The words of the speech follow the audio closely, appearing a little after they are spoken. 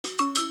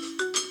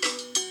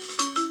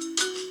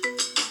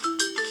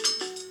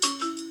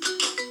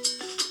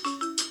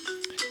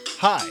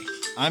Hi,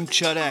 I'm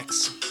Chud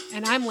X,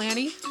 And I'm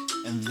Lanny.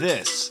 and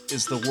this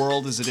is The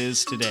World as It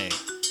Is Today.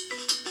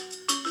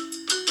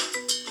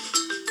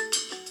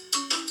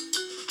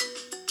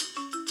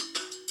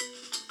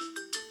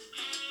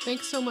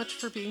 Thanks so much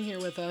for being here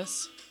with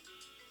us.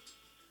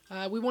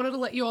 We wanted to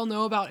let you all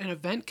know about an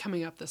event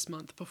coming up this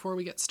month before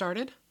we get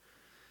started.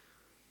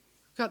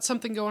 We've got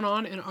something going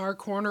on in our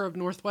corner of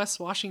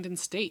Northwest Washington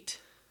State.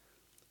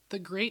 The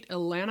great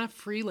Alana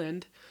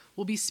Freeland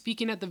will be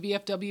speaking at the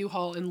VFW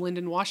Hall in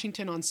Linden,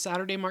 Washington on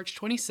Saturday, March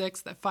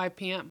 26th at 5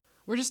 p.m.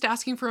 We're just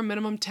asking for a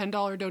minimum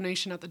 $10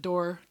 donation at the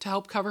door to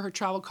help cover her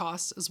travel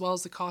costs as well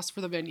as the cost for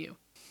the venue.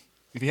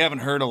 If you haven't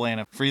heard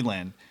Alana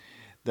Freeland,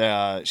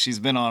 she's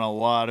been on a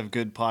lot of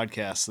good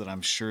podcasts that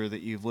I'm sure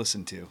that you've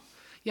listened to.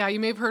 Yeah, you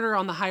may have heard her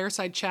on the Higher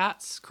Side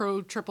Chats,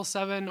 Crow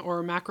 777,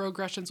 or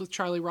Macroaggressions with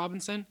Charlie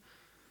Robinson.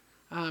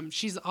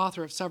 She's the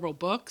author of several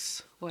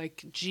books,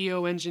 like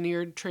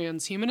Geoengineered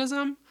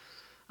Transhumanism,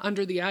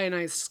 Under the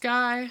Ionized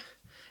Sky,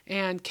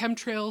 and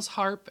Chemtrails,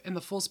 HARP, and the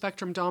Full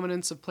Spectrum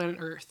Dominance of Planet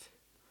Earth.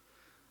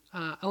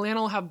 Alana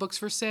will have books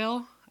for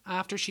sale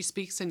after she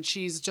speaks, and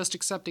she's just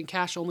accepting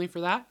cash only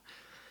for that.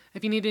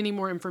 If you need any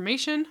more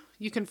information,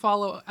 you can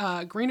follow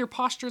Greener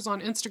Postures on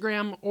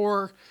Instagram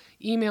or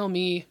email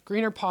me,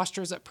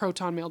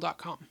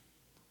 greenerpostures@protonmail.com.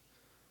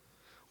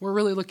 We're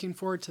really looking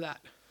forward to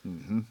that.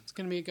 Mm-hmm. It's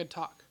going to be a good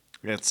talk.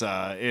 It's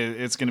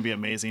going to be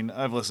amazing.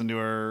 I've listened to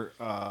her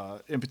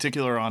in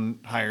particular on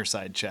Higher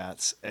Side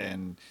Chats,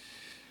 and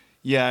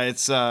yeah,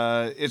 it's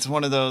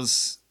one of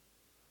those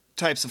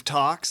types of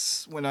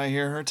talks. When I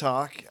hear her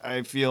talk,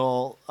 I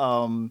feel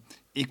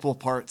equal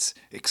parts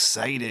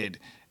excited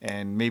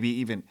and maybe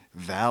even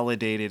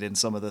validated in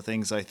some of the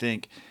things I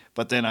think.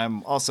 But then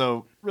I'm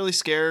also really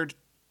scared.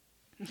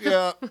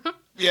 Yeah,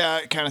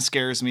 it kind of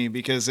scares me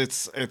because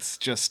it's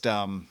just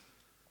I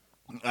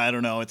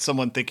don't know. It's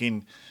someone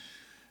thinking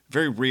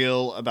very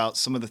real about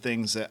some of the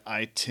things that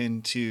I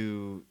tend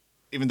to,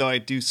 even though I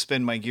do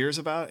spin my gears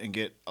about and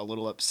get a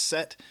little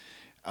upset,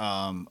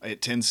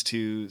 it tends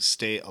to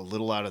stay a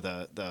little out of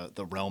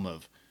the realm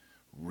of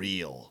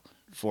real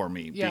for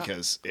me,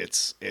 because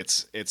it's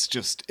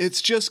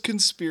just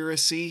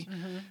conspiracy.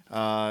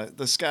 Mm-hmm.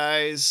 The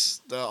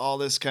skies, all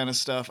this kind of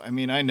stuff. I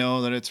mean, I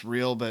know that it's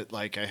real, but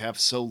like I have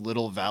so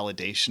little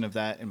validation of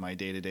that in my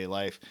day-to-day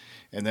life.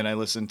 And then I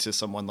listen to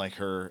someone like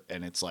her,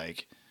 and it's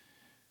like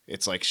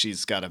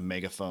she's got a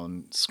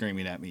megaphone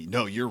screaming at me,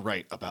 "No, you're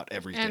right about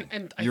everything.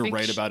 And you're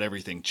right about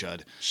everything,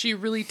 Chud." She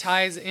really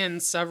ties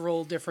in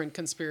several different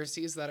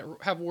conspiracies that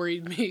have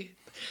worried me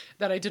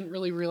that I didn't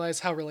really realize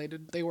how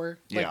related they were.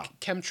 Like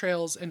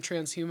chemtrails and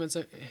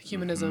transhumanism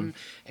mm-hmm.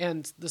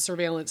 and the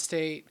surveillance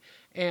state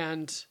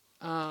and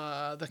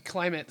the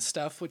climate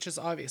stuff, which is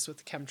obvious with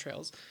the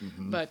chemtrails.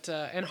 Mm-hmm. But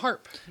and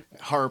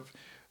HARP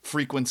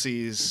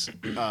frequencies,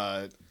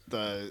 the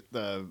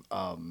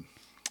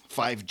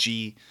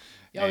 5G.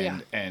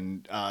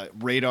 And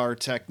radar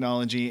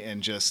technology,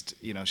 and just,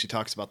 she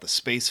talks about the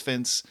space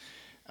fence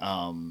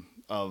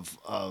of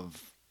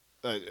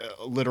a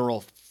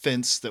literal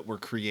fence that we're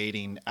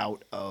creating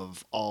out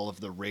of all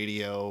of the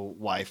radio,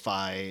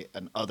 Wi-Fi,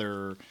 and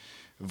other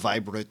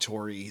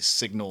vibratory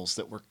signals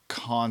that we're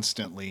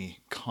constantly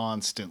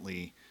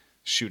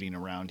shooting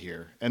around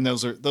here. And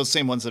those are those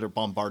same ones that are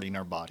bombarding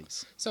our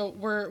bodies. So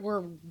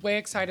we're way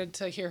excited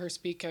to hear her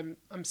speak.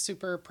 I'm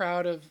super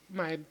proud of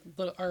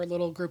our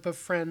little group of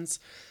friends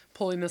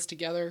pulling this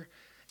together,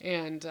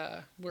 and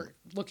we're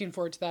looking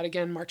forward to that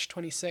again, March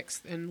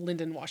 26th in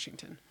Linden,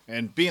 Washington.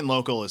 And being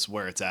local is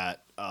where it's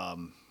at.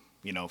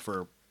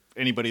 For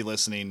anybody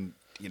listening,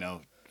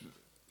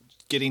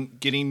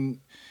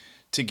 getting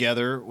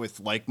together with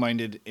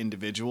like-minded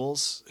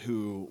individuals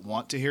who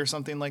want to hear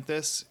something like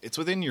this, it's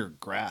within your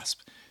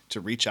grasp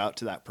to reach out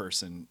to that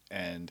person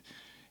and,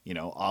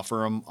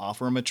 offer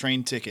them a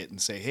train ticket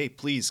and say, "Hey,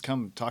 please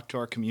come talk to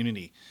our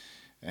community."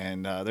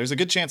 And there's a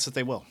good chance that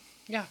they will.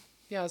 Yeah.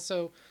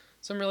 So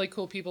some really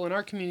cool people in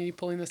our community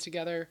pulling this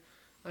together.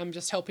 I'm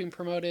just helping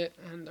promote it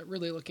and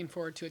really looking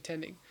forward to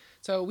attending.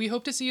 So we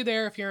hope to see you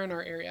there if you're in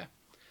our area.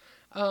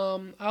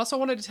 I also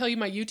wanted to tell you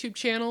my YouTube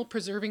channel,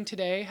 Preserving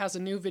Today, has a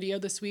new video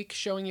this week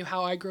showing you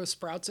how I grow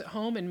sprouts at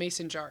home in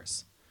mason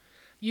jars.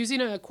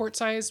 Using a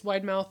quart-sized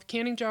wide-mouth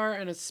canning jar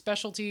and a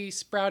specialty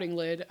sprouting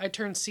lid, I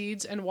turn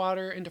seeds and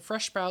water into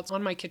fresh sprouts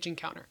on my kitchen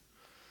counter.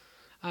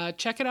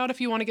 Check it out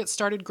if you want to get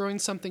started growing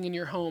something in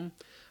your home.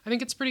 I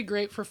think it's pretty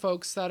great for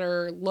folks that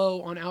are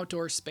low on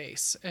outdoor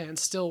space and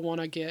still want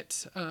to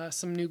get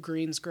some new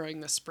greens growing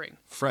this spring.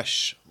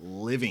 Fresh,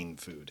 living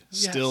food.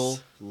 Yes. Still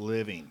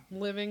living.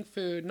 Living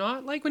food.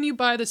 Not like when you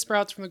buy the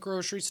sprouts from the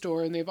grocery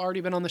store and they've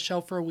already been on the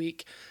shelf for a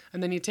week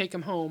and then you take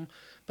them home.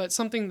 But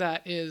something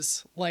that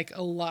is like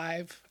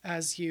alive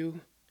as you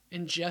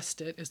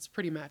ingest it is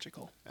pretty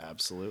magical.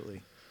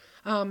 Absolutely.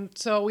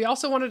 So we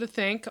also wanted to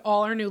thank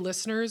all our new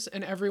listeners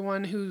and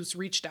everyone who's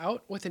reached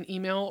out with an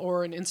email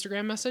or an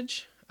Instagram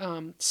message.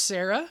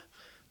 Sarah,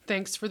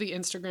 thanks for the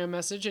Instagram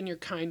message and your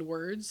kind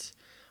words.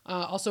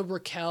 Also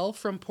Raquel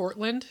from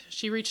Portland.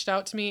 She reached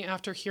out to me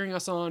after hearing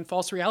us on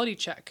False Reality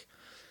Check.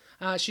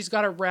 She's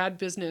got a rad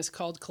business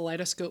called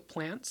Kaleidoscope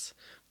Plants.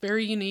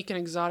 Very unique and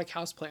exotic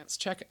houseplants.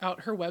 Check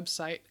out her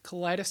website,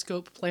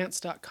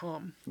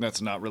 kaleidoscopeplants.com.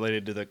 That's not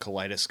related to the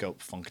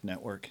Kaleidoscope Funk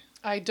Network.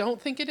 I don't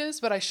think it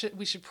is, but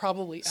we should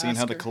probably Seeing ask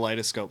how her. the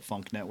Kaleidoscope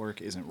Funk Network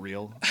isn't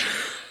real,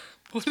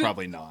 it's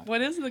probably not.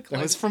 What is the That was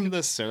Kaleidoscope? from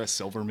the Sarah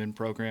Silverman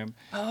program.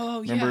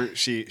 Oh, yeah. Remember,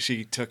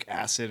 she took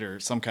acid or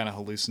some kind of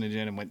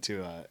hallucinogen and went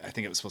to I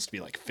think it was supposed to be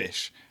like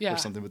fish Yeah, or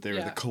something, but they were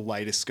yeah. the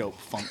Kaleidoscope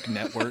Funk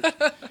Network.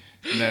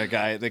 And the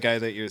guy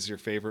that is your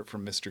favorite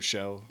from Mr.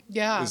 Show,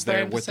 Yeah, is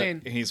there Brian with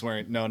Posehn. he's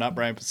wearing not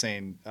Brian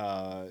Posehn.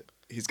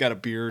 He's got a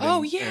beard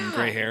Oh, and, yeah. and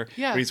gray hair.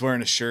 Yeah. But he's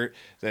wearing a shirt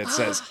that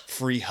says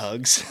 "Free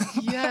Hugs."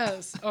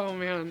 Yes. Oh,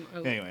 man.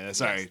 Anyway,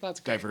 sorry, Yes, that's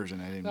great.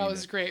 diversion. I didn't. That mean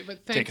was to great.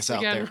 But take thanks us out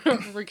again, there.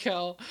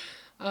 Raquel.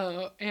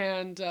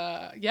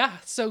 Yeah,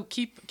 so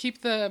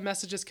keep the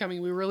messages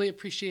coming. We really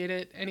appreciate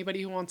it.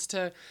 Anybody who wants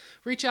to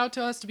reach out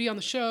to us to be on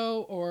the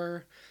show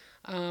or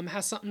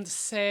has something to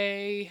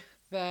say,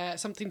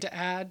 something to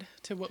add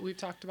to what we've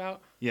talked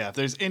about. Yeah, if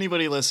there's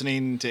anybody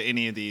listening to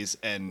any of these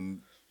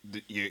and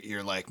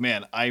you're like,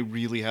 man, I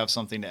really have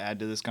something to add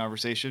to this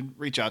conversation,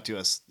 reach out to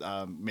us.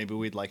 Maybe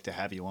we'd like to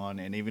have you on.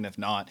 And even if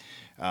not,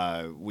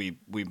 we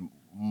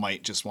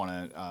might just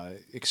want to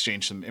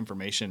exchange some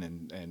information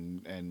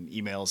and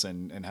emails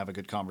and have a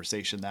good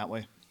conversation that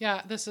way.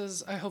 Yeah, this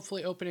is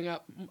hopefully opening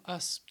up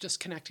us just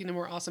connecting to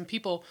more awesome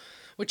people.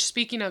 Which,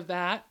 speaking of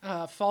that,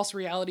 false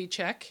reality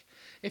check.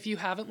 If you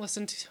haven't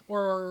listened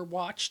or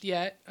watched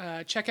yet,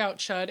 check out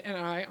Chud and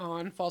I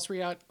on False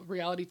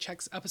Reality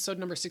Checks episode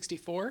number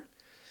 64.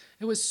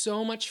 It was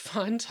so much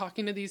fun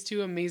talking to these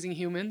two amazing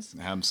humans.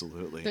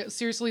 Absolutely.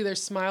 Seriously, their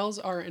smiles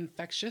are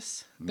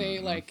infectious.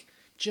 They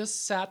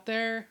just sat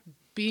there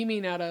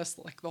beaming at us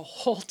like the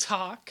whole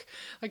talk.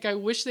 Like, I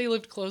wish they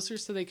lived closer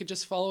so they could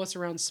just follow us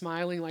around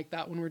smiling like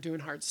that when we're doing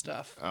hard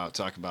stuff.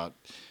 Talk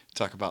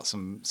about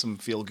some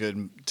feel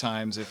good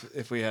times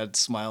if we had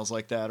smiles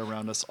like that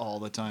around us all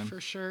the time. For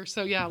sure.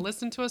 So yeah,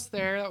 listen to us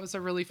there. That was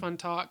a really fun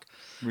talk.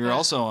 We were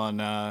also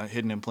on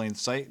Hidden in Plain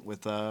Sight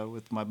with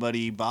my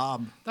buddy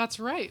Bob. That's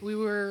right. We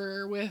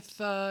were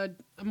with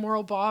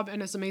Moral Bob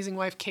and his amazing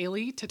wife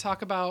Kaylee to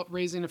talk about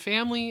raising a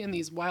family in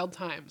these wild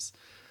times.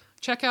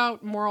 Check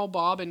out Moral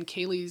Bob and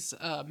Kaylee's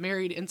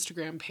married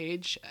Instagram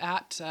page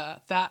at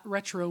That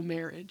Retro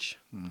Marriage.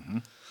 Mm-hmm.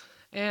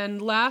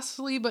 And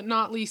lastly, but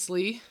not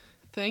leastly,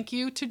 thank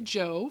you to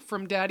Joe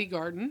from Daddy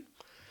Garden.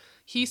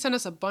 He sent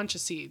us a bunch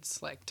of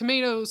seeds, like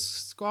tomatoes,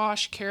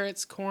 squash,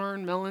 carrots,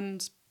 corn,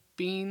 melons,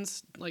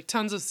 beans, like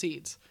tons of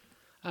seeds.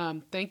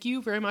 Thank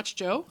you very much,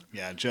 Joe.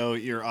 Yeah, Joe,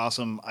 you're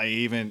awesome.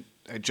 I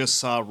just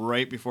saw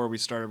right before we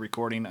started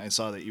recording, I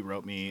saw that you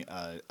wrote me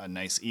a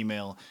nice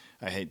email.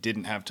 I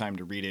didn't have time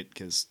to read it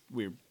because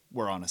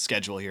we're on a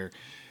schedule here.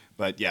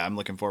 But yeah, I'm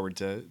looking forward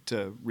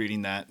to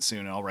reading that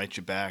soon. I'll write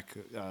you back.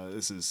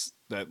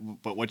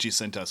 But what you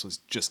sent us was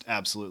just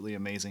absolutely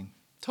amazing.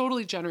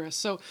 Totally generous.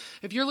 So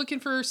if you're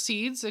looking for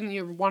seeds and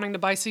you're wanting to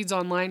buy seeds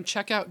online,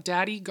 check out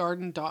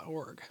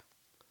daddygarden.org.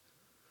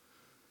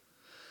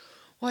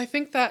 Well, I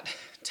think that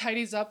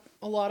tidies up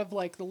a lot of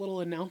like the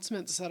little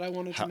announcements that I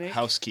wanted to make.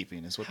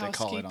 Housekeeping is what they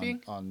call it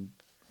on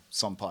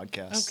some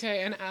podcasts.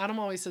 Okay, and Adam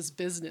always says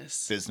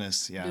business.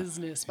 Business, yeah.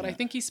 Business, but yeah. I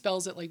think he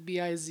spells it like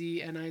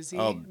B-I-Z-N-I-Z,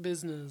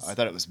 business. I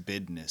thought it was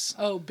bidness.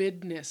 Oh,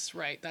 bidness,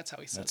 right. That's how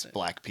he says That's it.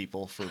 black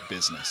people for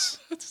business.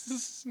 This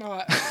is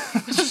not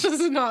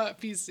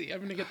PC. I'm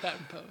going to get that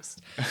in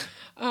post.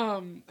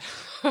 Nah,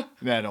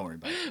 don't worry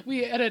about it.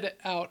 We edit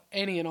out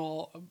any and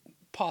all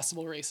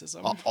possible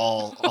racism.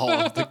 All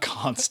of the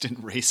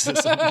constant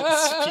racism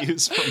that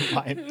spews from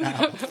my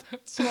mouth.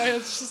 That's why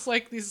it's just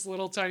like these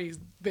little tiny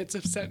bits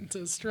of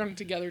sentences strung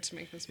together to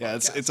make this podcast.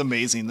 Yeah, it's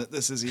amazing that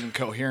this is even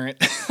coherent.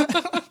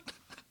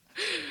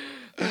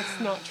 That's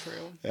not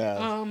true.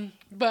 Yeah.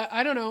 But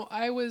I don't know.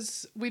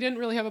 We didn't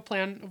really have a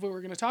plan of what we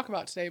were going to talk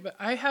about today, but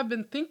I have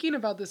been thinking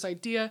about this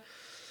idea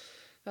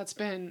that's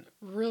been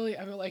really,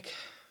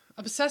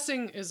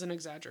 obsessing is an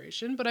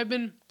exaggeration, but I've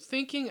been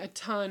thinking a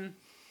ton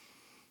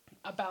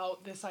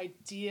about this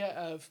idea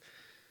of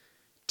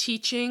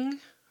teaching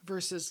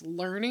versus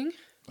learning.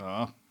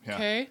 Oh, yeah.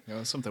 Okay. Yeah,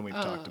 that's something we've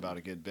talked about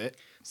a good bit.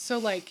 So,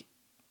 like,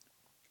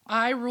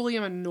 I really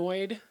am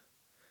annoyed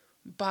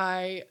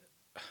by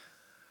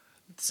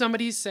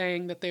somebody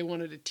saying that they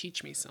wanted to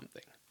teach me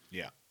something.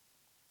 Yeah.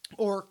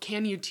 Or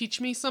can you teach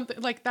me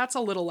something? Like, that's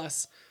a little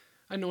less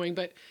annoying,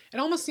 but it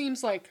almost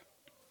seems like,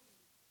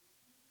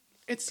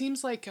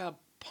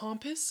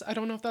 pompous. I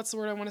don't know if that's the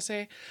word I want to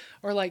say.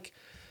 Or like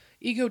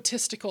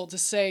egotistical to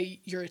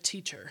say you're a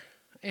teacher.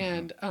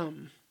 And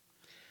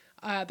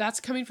that's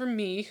coming from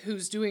me,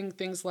 who's doing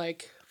things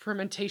like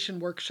fermentation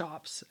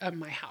workshops at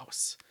my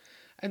house.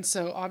 And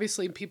so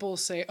obviously people will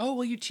say, oh,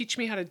 will you teach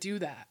me how to do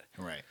that?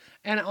 Right.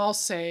 And I'll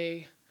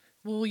say,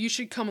 well, you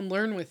should come and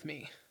learn with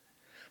me.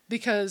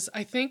 Because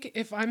I think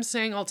if I'm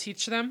saying I'll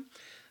teach them,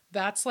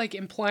 that's like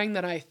implying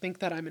that I think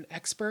that I'm an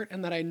expert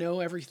and that I know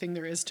everything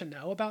there is to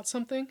know about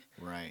something.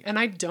 Right. And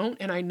I don't,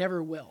 and I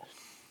never will.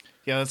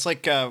 Yeah, it's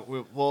like,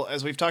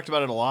 as we've talked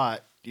about it a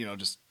lot,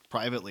 just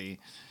privately,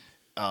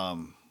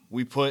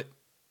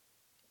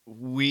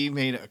 we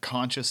made a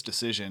conscious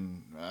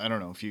decision, I don't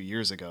know, a few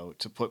years ago,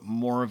 to put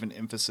more of an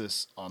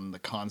emphasis on the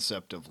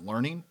concept of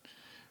learning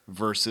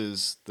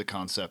versus the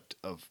concept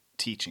of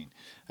teaching.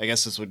 I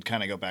guess this would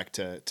kind of go back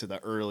to the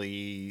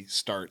early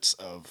starts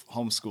of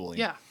homeschooling.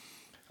 Yeah.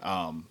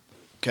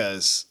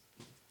 Because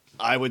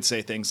I would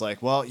say things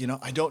like, well,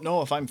 I don't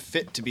know if I'm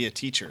fit to be a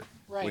teacher,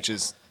 Right. which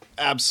is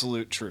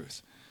absolute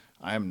truth.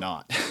 I am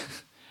not.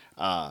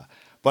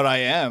 But I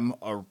am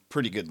a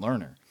pretty good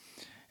learner.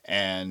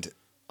 And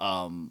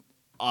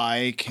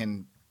I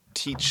can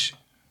teach.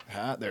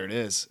 There it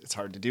is. It's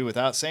hard to do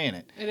without saying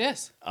it. It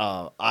is.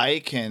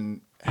 I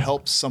can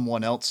help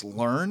someone else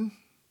learn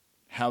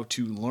how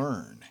to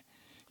learn.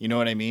 You know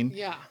what I mean?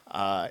 Yeah.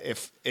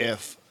 If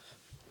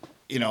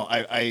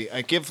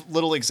I give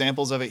little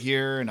examples of it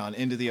here and on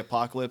Into the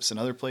Apocalypse and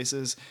other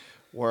places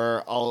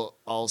where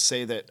I'll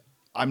say that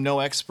I'm no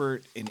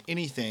expert in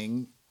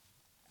anything,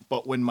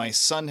 but when my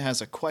son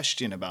has a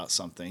question about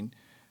something,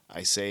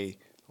 I say,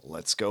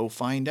 let's go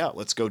find out.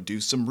 Let's go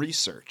do some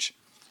research.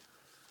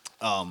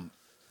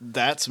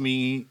 That's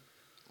me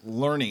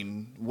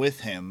learning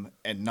with him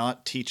and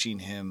not teaching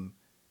him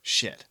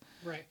shit.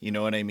 Right. You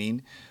know what I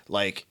mean?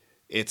 Like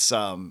it's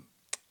and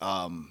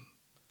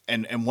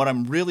what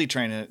I'm really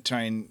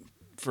trying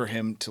for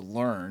him to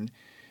learn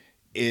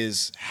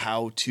is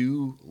how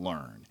to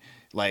learn.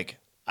 Like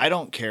I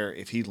don't care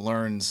if he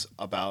learns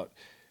about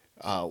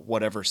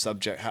whatever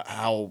subject,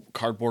 how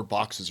cardboard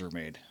boxes are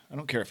made. I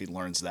don't care if he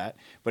learns that.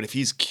 But if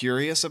he's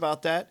curious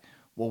about that,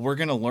 well, we're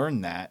going to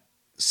learn that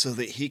so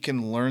that he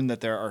can learn that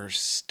there are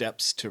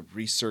steps to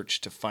research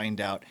to find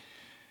out.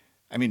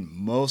 I mean,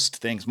 most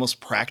things,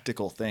 most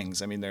practical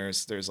things. I mean,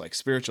 there's like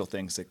spiritual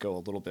things that go a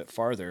little bit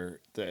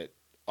farther that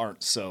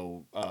aren't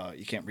so,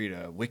 you can't read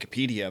a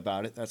Wikipedia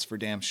about it. That's for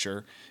damn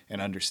sure,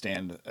 and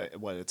understand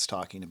what it's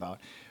talking about.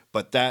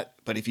 But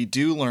if you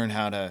do learn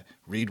how to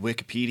read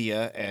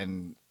Wikipedia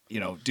and,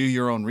 do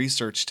your own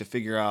research to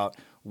figure out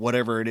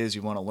whatever it is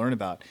you want to learn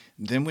about,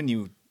 then when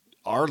you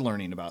are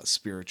learning about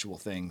spiritual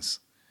things,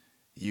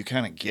 you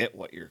kind of get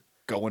what you're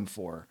going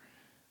for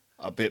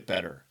a bit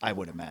better, I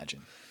would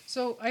imagine.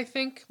 So I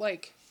think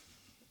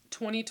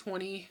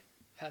 2020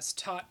 has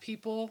taught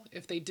people,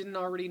 if they didn't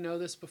already know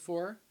this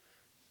before,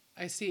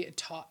 I see it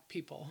taught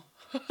people.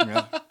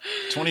 Yeah.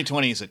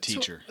 2020 is a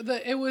teacher.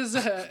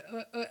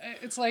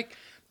 It's like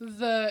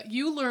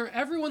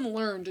everyone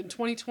learned in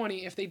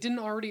 2020, if they didn't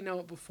already know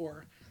it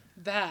before,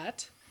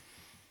 that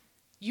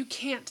you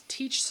can't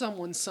teach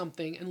someone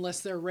something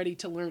unless they're ready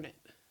to learn it.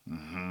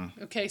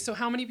 Mm-hmm. Okay, so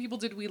how many people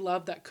did we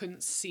love that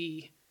couldn't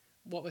see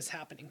what was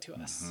happening to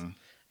us? Mm-hmm.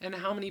 And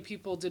how many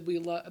people did we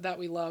that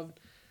we loved,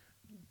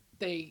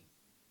 they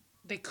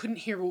couldn't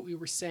hear what we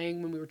were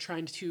saying when we were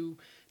trying to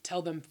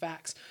tell them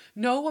facts.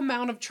 No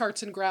amount of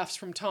charts and graphs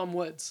from Tom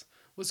Woods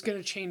was going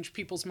to change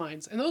people's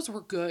minds. And those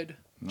were good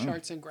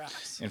charts and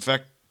graphs. In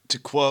fact, to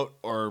quote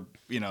or,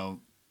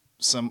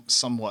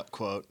 somewhat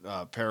quote,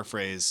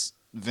 paraphrase,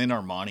 Vin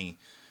Armani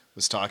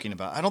was talking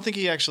about, I don't think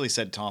he actually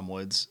said Tom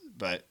Woods,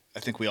 but I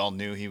think we all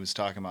knew he was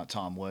talking about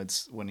Tom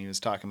Woods when he was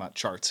talking about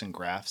charts and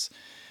graphs.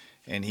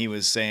 And he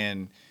was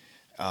saying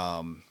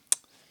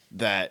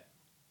that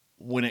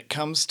when it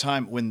comes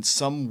time, when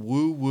some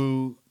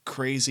woo-woo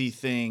crazy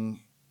thing,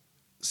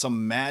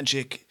 some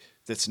magic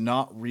that's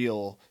not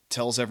real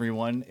tells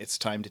everyone it's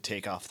time to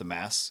take off the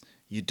masks,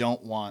 you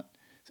don't want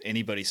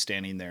anybody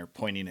standing there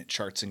pointing at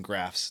charts and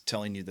graphs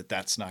telling you that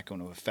that's not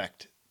going to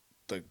affect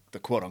the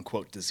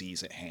quote-unquote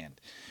disease at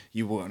hand.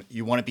 You want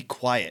to be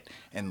quiet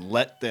and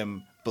let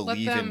them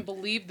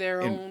believe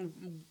their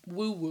own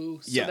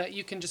woo-woo so that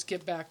you can just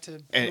get back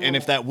to and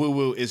if that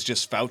woo-woo is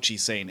just Fauci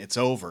saying it's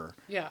over,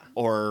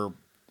 or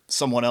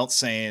someone else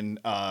saying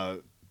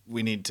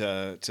we need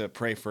to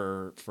pray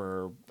for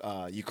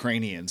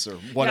Ukrainians or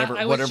whatever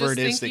it is that gets you. I was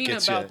just thinking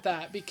about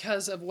that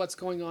because of what's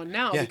going on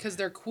now, because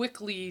they're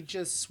quickly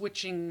just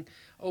switching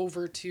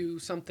over to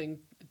something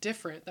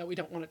different that we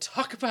don't want to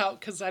talk about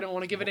because I don't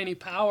want to give it any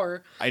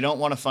power. I don't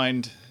want to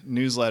find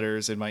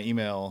newsletters in my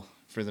email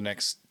for the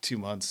next 2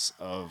 months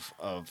of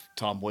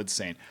Tom Woods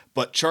saying,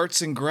 but charts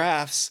and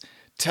graphs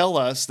tell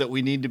us that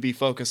we need to be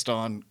focused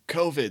on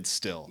COVID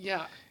still.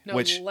 Yeah. No,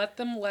 let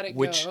it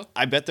go.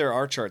 I bet there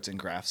are charts and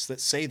graphs that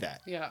say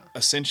that. Yeah.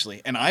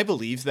 Essentially. And I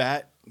believe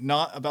that,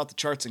 not about the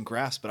charts and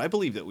graphs, but I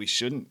believe that we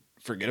shouldn't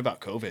forget about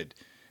COVID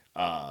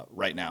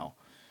right now.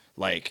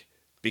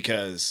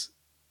 Because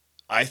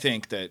I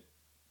think that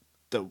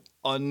the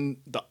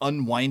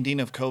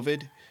unwinding of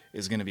COVID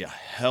is going to be a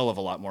hell of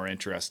a lot more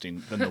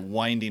interesting than the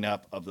winding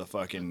up of the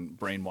fucking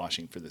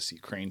brainwashing for this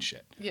Ukraine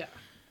shit. Yeah,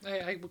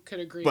 I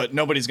could agree. But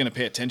nobody's going to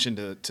pay attention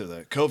to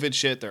the COVID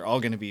shit. They're all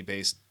going to be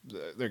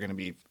they're going to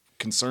be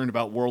concerned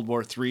about World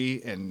War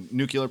III and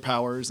nuclear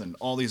powers and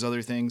all these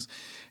other things.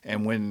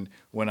 And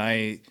when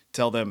I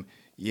tell them,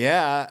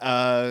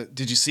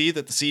 did you see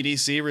that the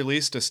CDC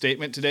released a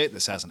statement today?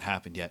 This hasn't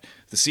happened yet.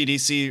 The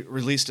CDC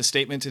released a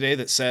statement today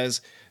that says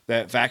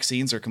that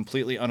vaccines are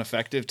completely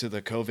ineffective to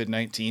the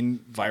COVID-19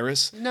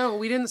 virus. No,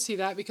 we didn't see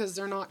that because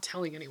they're not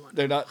telling anyone.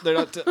 They're not,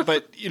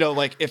 but you know,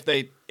 like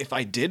if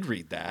I did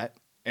read that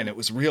and it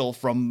was real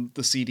from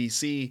the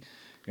CDC,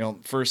 you know,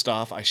 first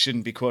off, I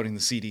shouldn't be quoting the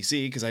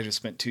CDC because I just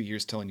spent 2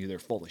 years telling you they're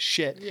full of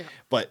shit. Yeah.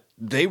 But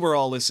they were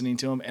all listening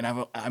to them,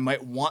 and I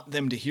might want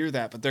them to hear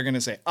that, but they're going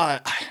to say, I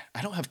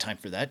don't have time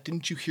for that.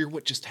 Didn't you hear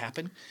what just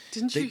happened?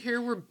 Didn't you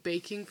hear we're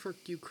baking for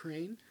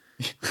Ukraine?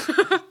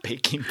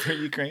 Baking for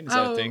Ukraine? Is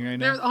that a thing right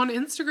now? On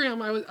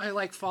Instagram, I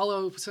like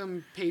follow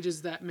some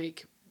pages that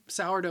make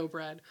sourdough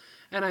bread,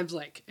 and I'm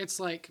like, it's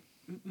like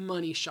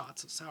money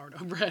shots of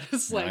sourdough bread.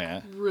 It's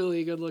like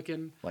really good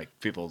looking. Like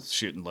people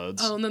shooting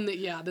loads. Oh, and then they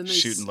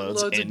shooting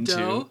loads of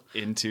dough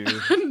into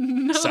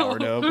no,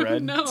 sourdough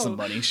bread. No. It's a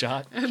money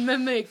shot. And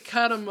then they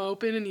cut them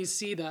open, and you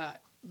see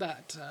that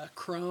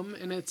crumb,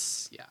 and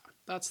it's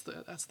that's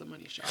the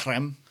money shot.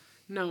 Creme.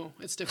 No,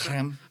 it's different.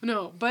 Creme.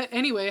 No, but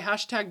anyway,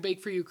 hashtag Bake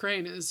for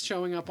Ukraine is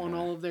showing up on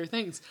all of their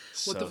things.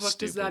 What the fuck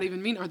does that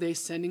even mean? Are they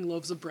sending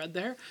loaves of bread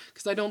there?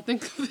 Because I don't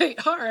think they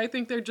are. I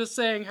think they're just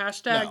saying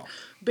hashtag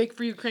Bake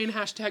for Ukraine,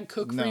 hashtag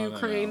Cook for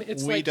Ukraine. No.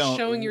 It's like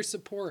showing your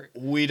support.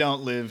 We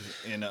don't live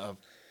in a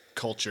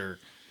culture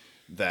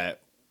that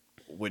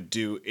would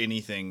do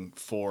anything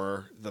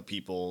for the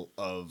people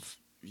of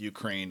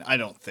Ukraine. I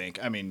don't think.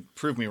 I mean,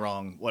 prove me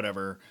wrong,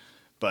 whatever.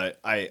 But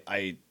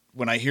I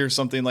when I hear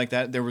something like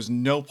that, there was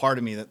no part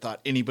of me that thought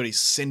anybody's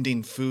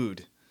sending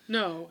food.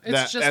 No,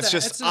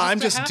 I'm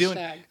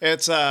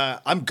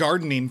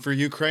gardening for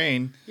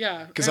Ukraine.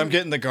 Yeah, because I'm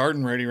getting the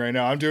garden ready right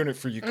now. I'm doing it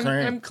for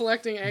Ukraine. I'm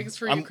collecting eggs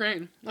for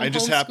Ukraine. I'm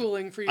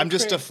homeschooling for Ukraine. I'm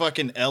just a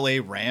fucking LA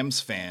Rams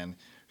fan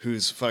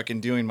who's fucking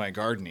doing my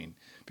gardening.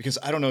 Because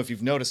I don't know if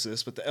you've noticed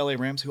this, but the LA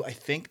Rams, who I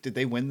think, did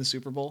they win the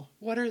Super Bowl?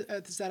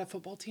 Is that a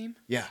football team?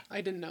 Yeah. I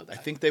didn't know that. I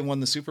think they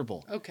won the Super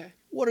Bowl. Okay.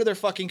 What are their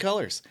fucking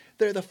colors?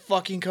 They're the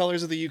fucking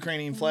colors of the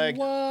Ukrainian flag.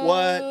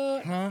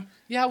 What? Huh?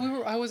 Yeah,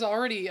 I was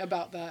already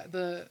about that.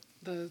 The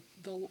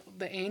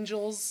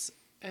Angels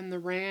and the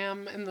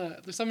Ram and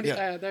there's somebody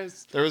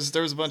there was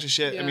a bunch of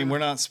shit. Yeah. I mean, we're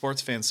not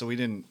sports fans, so we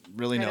didn't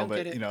really know,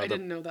 but you know, I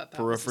didn't know that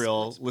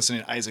peripheral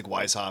listening to Isaac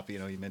Weishaupt, you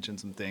know, he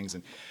mentioned some things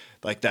and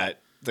like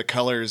that. The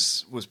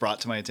colors was brought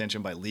to my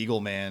attention by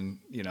Legal Man,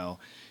 you know,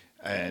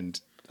 and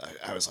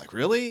I was like,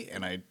 really?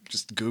 And I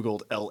just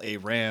Googled LA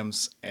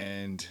Rams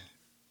and,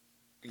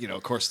 you know,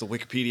 of course the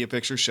Wikipedia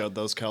picture showed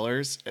those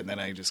colors. And then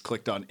I just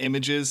clicked on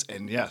images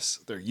and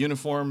yes, their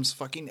uniforms,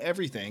 fucking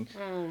everything.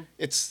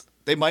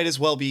 They might as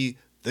well be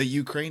the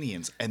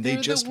Ukrainians. And they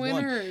just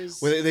won.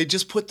 They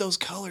just put those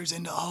colors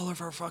into all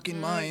of our fucking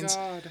minds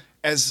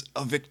as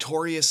a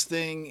victorious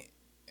thing.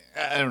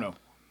 I don't know.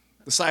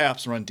 The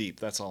psyops run deep.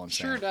 That's all I'm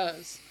saying. Sure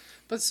does.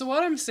 But so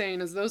what I'm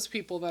saying is those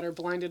people that are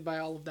blinded by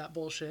all of that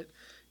bullshit,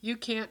 you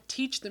can't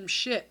teach them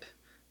shit.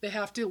 They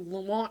have to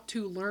want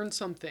to learn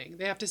something.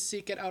 They have to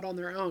seek it out on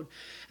their own.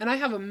 And I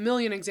have a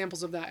million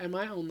examples of that in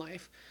my own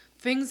life.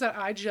 Things that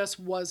I just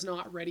was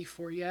not ready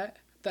for yet,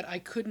 that I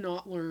could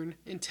not learn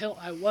until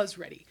I was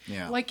ready.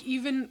 Yeah. Like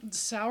even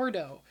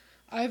sourdough.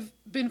 I've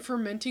been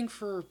fermenting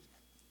for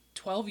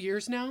 12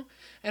 years now,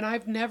 and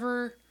I've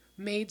never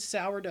made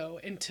sourdough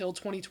until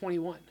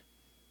 2021.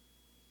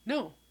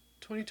 No,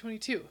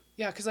 2022.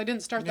 Yeah, because I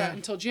didn't start that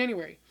until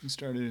January. You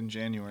started in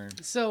January.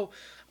 So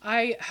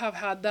I have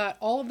had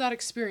all of that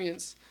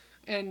experience,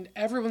 and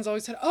everyone's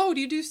always said, "Oh, do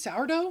you do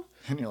sourdough?"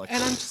 And you're like,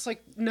 and I'm just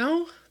like,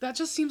 no, that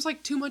just seems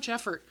like too much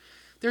effort.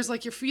 There's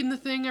like you're feeding the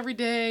thing every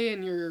day,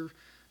 and you're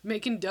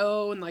making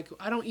dough, and like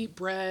I don't eat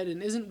bread,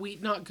 and isn't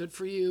wheat not good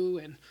for you,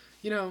 and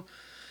you know.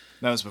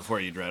 That was before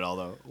you'd read all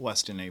the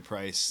Weston A.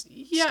 Price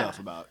stuff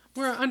about.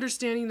 We're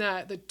understanding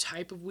that the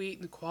type of wheat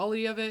and the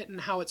quality of it and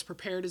how it's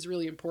prepared is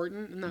really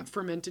important, and that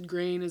fermented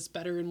grain is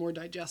better and more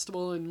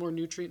digestible and more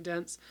nutrient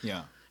dense.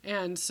 Yeah.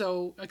 And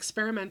so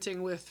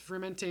experimenting with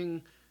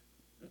fermenting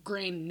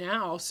grain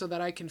now so that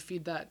I can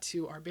feed that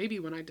to our baby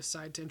when I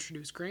decide to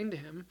introduce grain to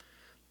him,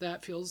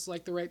 that feels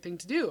like the right thing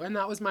to do. And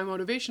that was my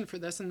motivation for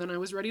this. And then I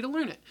was ready to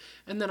learn it.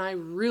 And then I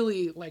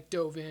really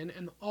dove in,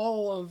 and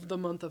all of the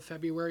month of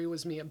February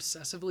was me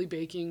obsessively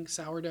baking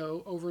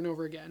sourdough over and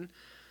over again.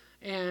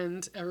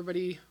 And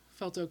everybody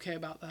felt okay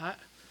about that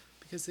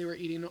because they were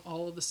eating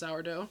all of the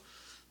sourdough.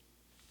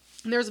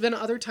 And there's been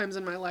other times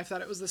in my life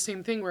that it was the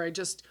same thing where I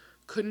just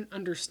couldn't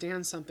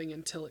understand something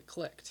until it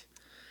clicked.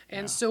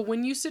 And so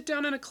when you sit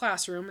down in a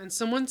classroom and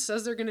someone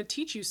says they're going to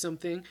teach you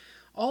something,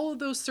 all of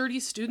those 30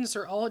 students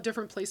are all at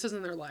different places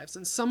in their lives.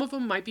 And some of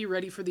them might be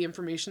ready for the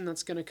information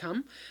that's going to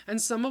come,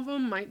 and some of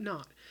them might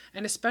not.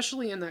 And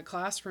especially in that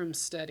classroom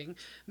setting,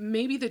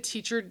 maybe the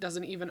teacher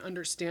doesn't even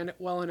understand it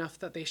well enough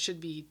that they should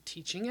be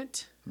teaching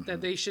it,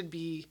 that they should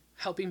be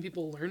helping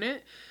people learn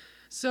it.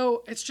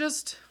 So it's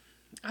just,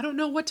 I don't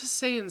know what to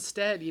say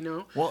instead, you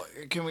know? Well,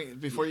 can we,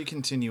 before you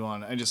continue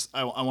on,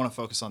 I want to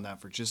focus on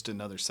that for just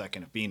another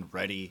second of being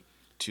ready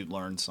to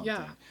learn something.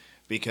 Yeah.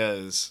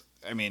 Because,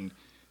 I mean,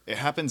 it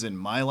happens in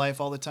my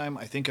life all the time.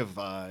 I think of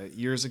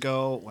years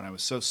ago when I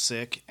was so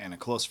sick and a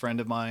close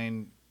friend of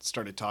mine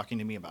started talking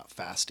to me about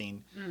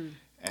fasting.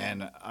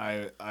 And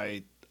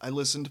I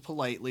listened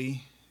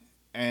politely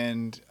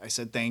and I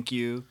said thank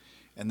you.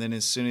 And then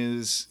as soon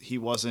as he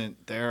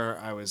wasn't there,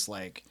 I was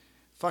like,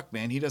 fuck,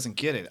 man, he doesn't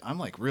get it. I'm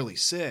like really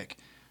sick.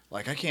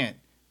 Like I can't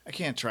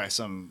try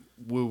some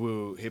woo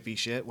woo hippie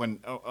shit. When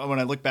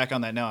I look back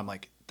on that now, I'm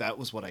like, that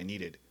was what I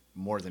needed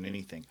more than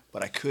anything.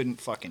 But I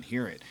couldn't fucking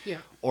hear it. Yeah.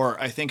 Or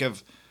I think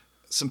of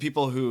some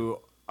people who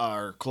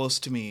are close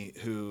to me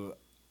who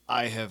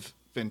I have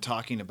been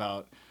talking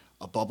about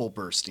a bubble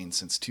bursting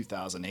since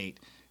 2008,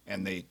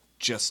 and they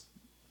just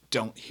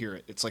don't hear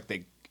it. It's like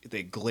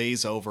they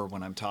glaze over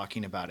when I'm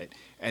talking about it,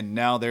 and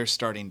now they're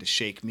starting to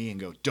shake me and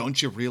go,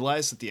 "Don't you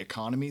realize that the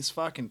economy's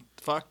fucking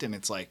fucked?" And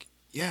it's like,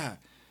 yeah,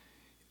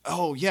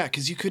 oh yeah,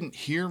 because you couldn't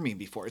hear me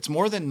before. It's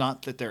more than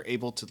not that they're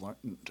able to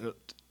learn.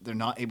 They're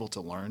not able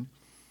to learn.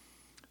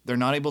 They're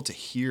not able to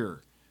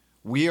hear.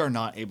 We are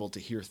not able to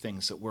hear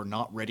things that we're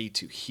not ready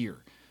to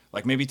hear.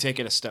 Like maybe take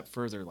it a step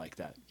further like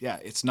that. Yeah,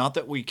 it's not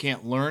that we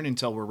can't learn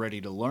until we're ready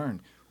to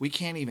learn. We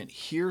can't even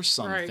hear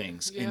some Right.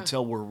 things Yeah.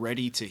 until we're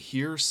ready to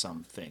hear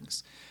some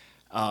things.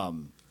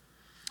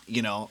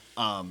 You know,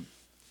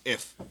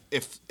 if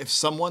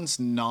someone's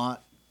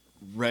not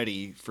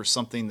ready for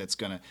something that's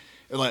gonna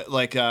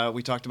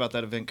we talked about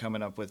that event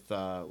coming up with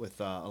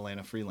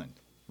Elena Freeland,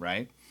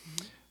 right?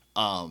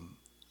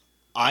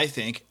 I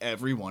think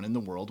everyone in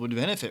the world would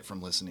benefit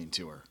from listening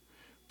to her.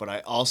 But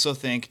I also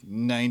think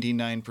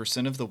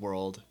 99% of the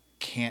world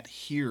can't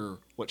hear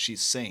what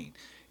she's saying.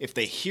 If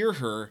they hear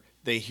her,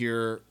 they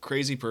hear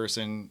crazy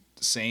person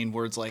saying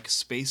words like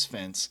space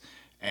fence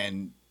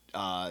and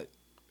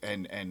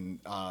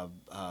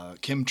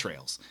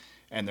chemtrails,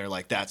 and they're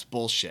like, that's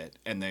bullshit,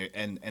 and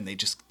they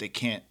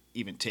can't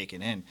even take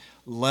it in,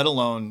 let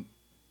alone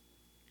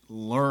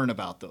learn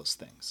about those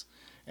things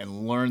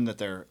and learn that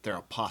they're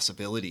a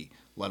possibility,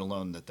 let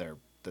alone that they're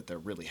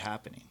really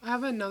happening. I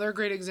have another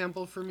great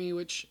example for me,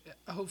 which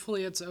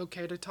hopefully it's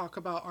okay to talk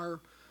about our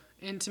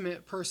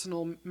intimate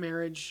personal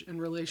marriage and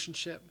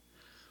relationship.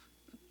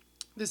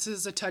 This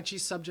is a touchy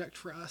subject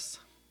for us.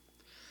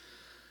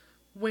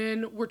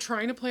 When we're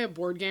trying to play a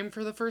board game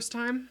for the first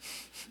time,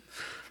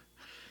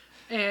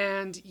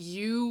 and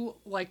you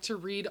like to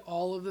read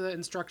all of the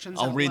instructions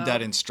I'll out read loud.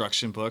 that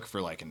instruction book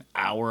for like an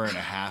hour and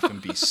a half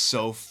and be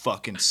so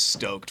fucking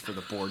stoked for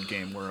the board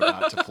game we're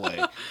about to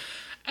play.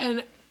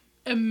 And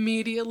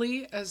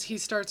immediately as he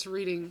starts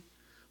reading,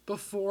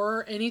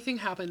 before anything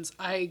happens,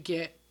 I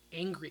get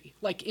angry.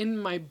 Like in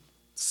my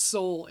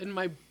soul, in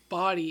my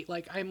body,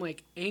 like I'm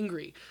like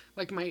angry.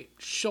 Like my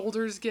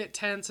shoulders get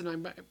tense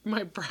and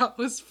my brow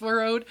is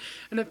furrowed,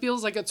 and it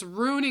feels like it's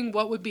ruining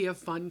what would be a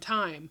fun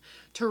time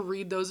to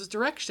read those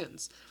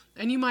directions.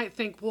 And you might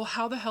think, well,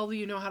 how the hell do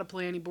you know how to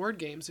play any board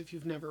games if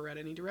you've never read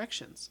any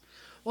directions?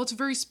 Well, it's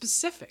very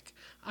specific.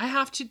 I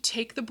have to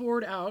take the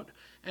board out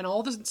and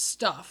all the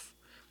stuff,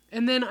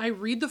 and then I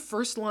read the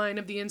first line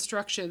of the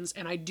instructions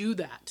and I do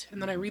that.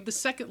 And then I read the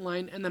second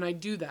line and then I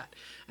do that.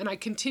 And I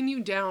continue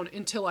down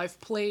until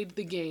I've played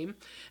the game.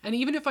 And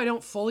even if I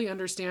don't fully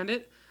understand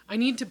it, I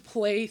need to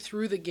play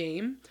through the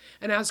game.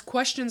 And as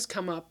questions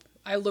come up,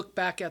 I look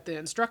back at the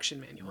instruction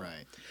manual.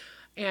 Right.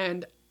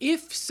 And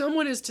if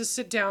someone is to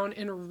sit down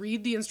and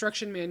read the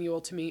instruction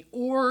manual to me,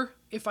 or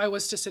if I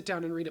was to sit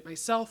down and read it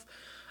myself,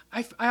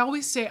 I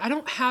always say I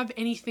don't have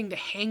anything to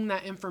hang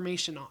that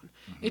information on.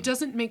 Mm-hmm. It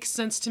doesn't make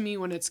sense to me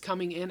when it's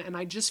coming in, and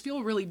I just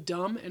feel really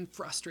dumb and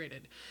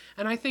frustrated.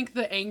 And I think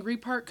the angry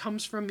part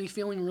comes from me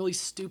feeling really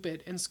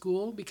stupid in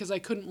school because I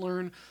couldn't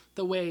learn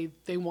the way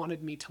they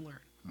wanted me to learn.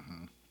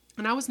 Mm-hmm.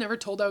 And I was never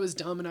told I was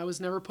dumb, and I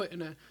was never put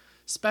in a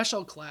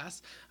special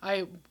class.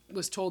 I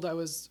was told I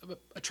was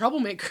a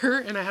troublemaker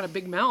and I had a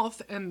big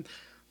mouth, and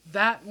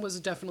that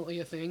was definitely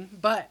a thing.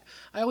 But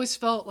I always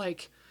felt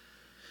like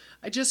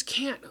I just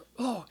can't.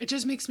 Oh, it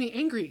just makes me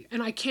angry.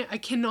 And I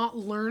cannot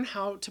learn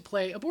how to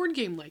play a board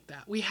game like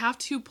that. We have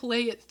to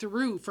play it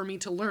through for me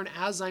to learn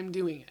as I'm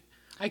doing it.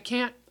 I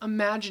can't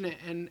imagine it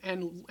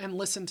and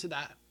listen to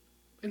that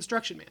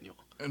instruction manual.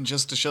 And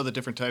just to show the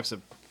different types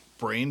of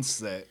brains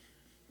that,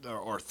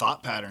 or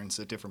thought patterns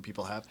that different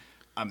people have,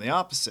 I'm the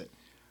opposite.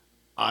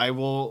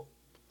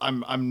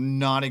 I'm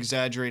not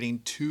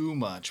exaggerating too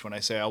much when I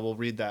say I will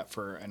read that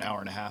for an hour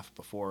and a half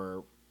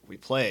before we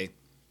play.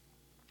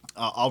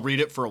 I'll read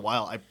it for a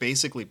while. I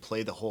basically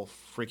play the whole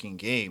freaking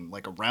game,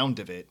 like a round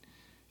of it,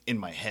 in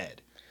my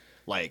head.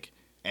 Like,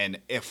 and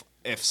if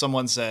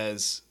someone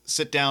says,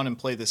 sit down and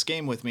play this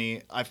game with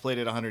me, I've played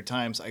it 100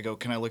 times. I go,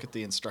 can I look at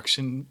the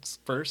instructions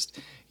first?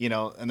 You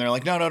know, and they're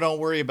like, no, don't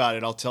worry about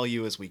it. I'll tell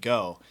you as we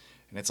go.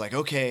 And it's like,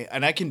 okay.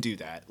 And I can do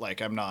that.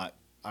 Like, I'm not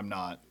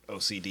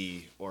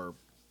OCD or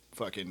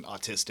fucking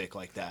autistic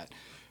like that.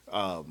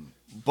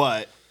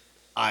 But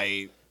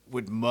I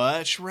would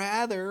much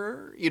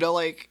rather, you know,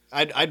 like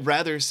I'd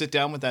rather sit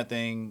down with that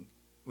thing,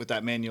 with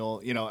that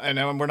manual, you know,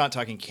 and we're not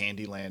talking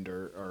Candyland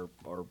or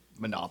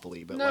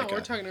Monopoly, but no, like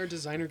we're talking our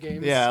designer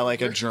games. yeah,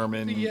 like a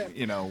German, Yeah.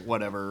 you know,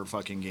 whatever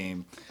fucking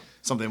game,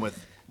 something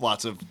with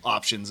lots of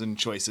options and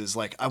choices.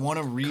 Like I want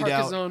to read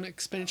out Carcassonne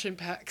expansion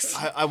packs.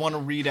 I want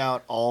to read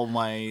out all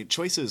my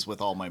choices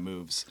with all my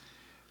moves.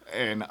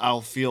 and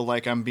I'll feel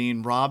like I'm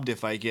being robbed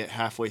if I get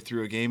halfway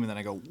through a game and then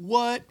I go,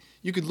 "What?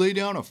 You could lay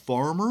down a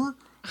farmer?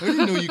 I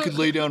didn't know you could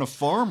lay down a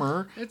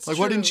farmer. It's Like,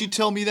 why didn't true. you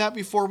tell me that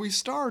before we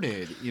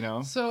started?" You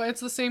know? So it's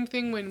the same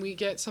thing when we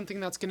get something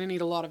that's going to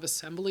need a lot of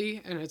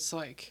assembly, and it's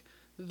like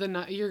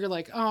you're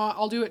like, oh,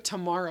 I'll do it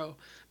tomorrow.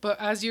 But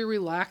as you're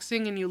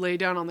relaxing and you lay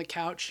down on the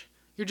couch,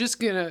 you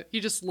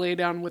just lay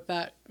down with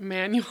that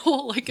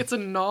manual like it's a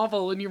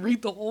novel, and you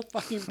read the whole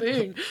fucking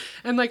thing.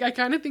 And like I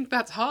kind of think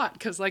that's hot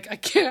because like I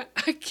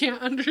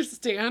can't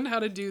understand how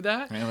to do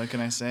that. Hey, what can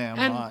I say? I'm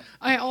And hot.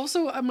 I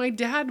also, my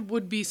dad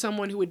would be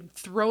someone who would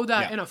throw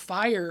that Yeah. in a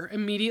fire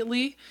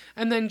immediately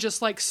and then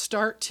just like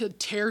start to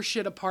tear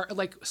shit apart,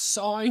 like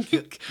sawing,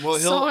 Well,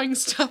 sawing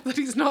stuff that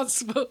he's not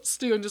supposed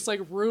to and just like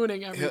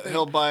ruining everything.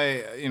 He'll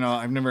buy,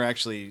 I've never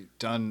actually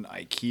done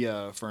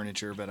IKEA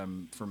furniture, but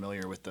I'm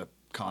familiar with the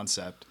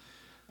concept.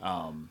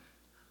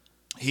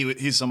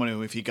 He's someone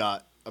who, if he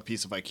got a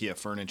piece of IKEA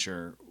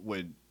furniture,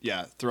 would,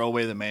 throw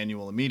away the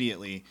manual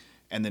immediately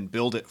and then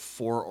build it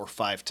 4 or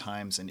 5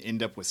 times and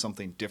end up with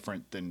something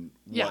different than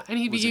what And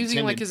he'd be was using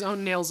intended. like his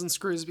own nails and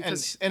screws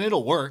because And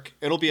it'll work.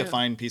 It'll be a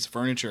fine piece of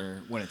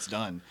furniture when it's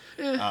done.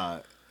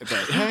 But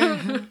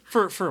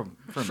for me.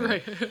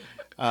 right.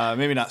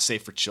 Maybe not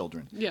safe for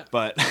children. Yeah.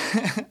 But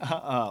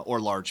or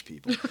large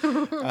people.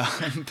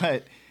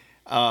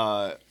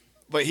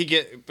 But he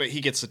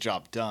gets the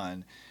job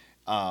done.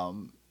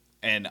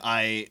 And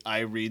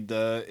I read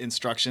the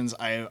instructions.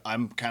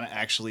 I'm kind of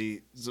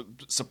actually,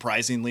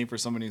 surprisingly for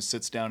someone who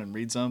sits down and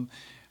reads them,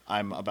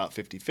 I'm about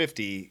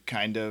 50-50,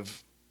 kind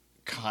of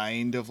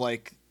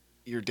like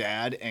your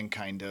dad and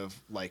kind of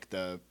like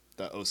the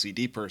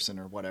OCD person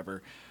or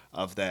whatever,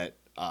 of that.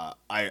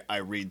 I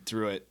read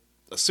through it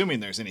assuming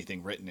there's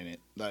anything written in it.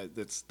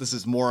 This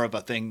is more of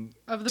a thing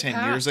Of the 10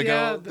 past, years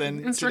ago than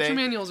instruction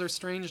today. manuals are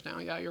strange now.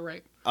 Yeah, you're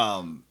right.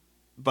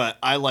 But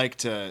I like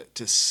to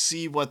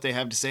see what they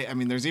have to say. I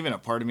mean, there's even a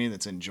part of me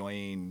that's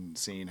enjoying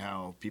seeing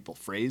how people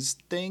phrase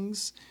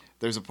things.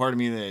 There's a part of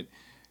me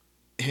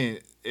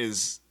that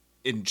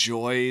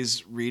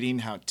enjoys reading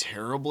how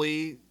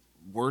terribly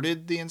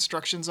worded the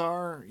instructions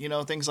are,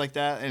 things like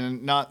that,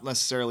 and not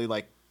necessarily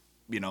like,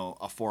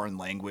 a foreign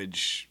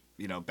language,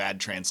 bad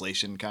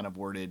translation kind of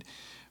worded,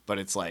 but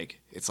it's like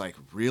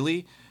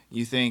really,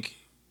 you think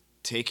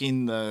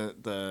taking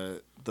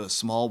the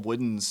small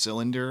wooden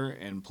cylinder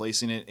and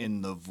placing it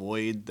in the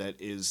void that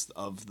is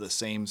of the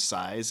same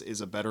size is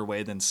a better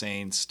way than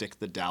saying stick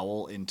the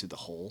dowel into the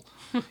hole.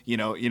 You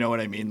know what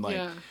I mean? Like,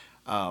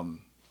 Yeah.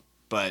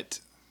 but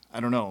I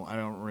don't know. I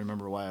don't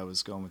remember why I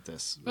was going with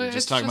this. But We're it's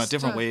just talking about just,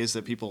 different ways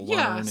that people learn.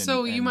 Yeah, And,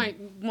 so you and- might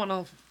want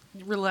to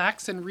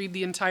relax and read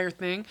the entire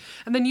thing.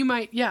 And then you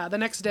might, the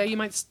next day you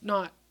might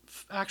not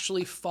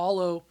actually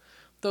follow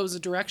those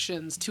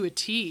directions to a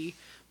T,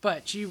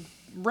 but you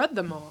read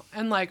them all.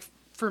 And like,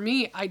 for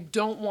me, I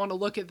don't want to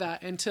look at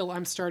that until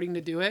I'm starting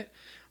to do it.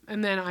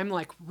 And then I'm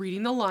like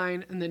reading the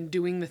line and then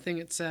doing the thing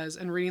it says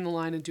and reading the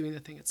line and doing the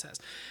thing it says.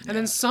 And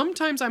then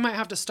sometimes I might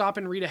have to stop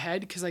and read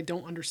ahead because I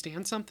don't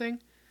understand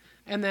something.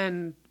 And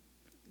then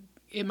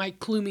it might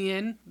clue me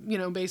in,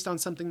 based on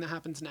something that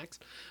happens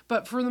next.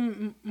 But for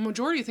the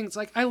majority of things,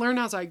 like I learn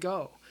as I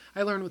go.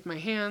 I learn with my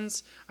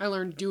hands. I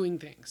learn doing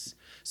things.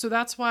 So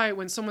that's why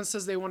when someone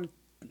says they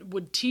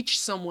would teach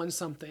someone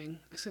something,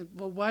 I said,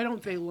 well, why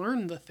don't they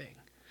learn the thing?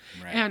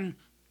 Right. And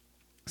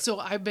so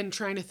I've been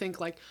trying to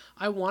think like,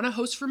 I want to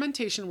host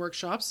fermentation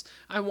workshops.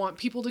 I want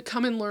people to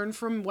come and learn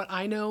from what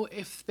I know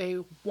if they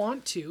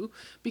want to,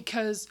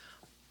 because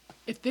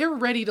if they're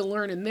ready to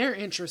learn and they're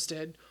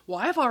interested, well,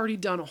 I've already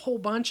done a whole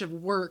bunch of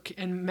work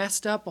and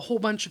messed up a whole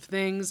bunch of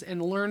things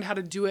and learned how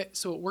to do it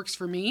so it works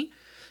for me.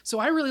 So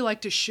I really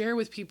like to share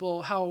with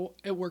people how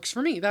it works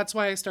for me. That's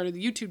why I started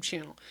the YouTube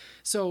channel.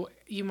 So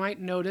you might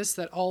notice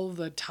that all of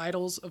the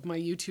titles of my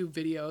YouTube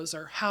videos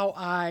are how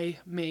I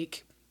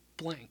make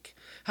blank,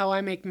 how I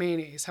make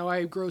mayonnaise, how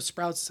I grow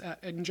sprouts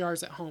in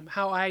jars at home,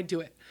 how I do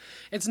it.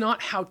 It's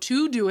not how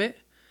to do it,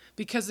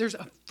 because there's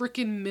a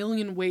freaking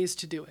million ways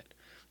to do it.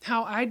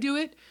 How I do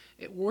it,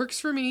 it works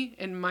for me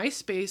in my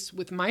space,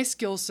 with my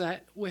skill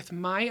set, with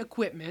my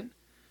equipment,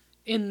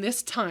 in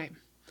this time.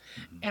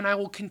 And I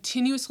will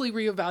continuously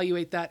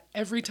reevaluate that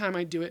every time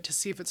I do it to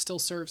see if it still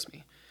serves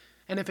me.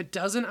 And if it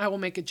doesn't, I will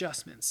make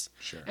adjustments.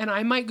 Sure. And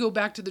I might go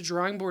back to the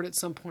drawing board at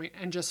some point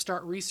and just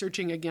start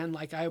researching again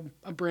like I'm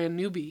a brand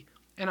newbie.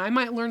 And I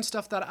might learn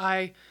stuff that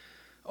I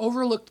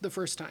overlooked the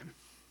first time.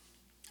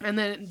 And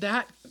then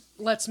that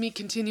lets me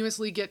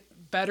continuously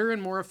get better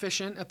and more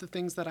efficient at the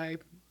things that I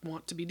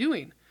want to be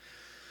doing.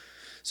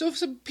 So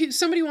if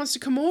somebody wants to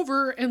come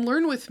over and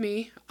learn with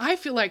me, I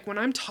feel like when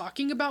I'm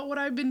talking about what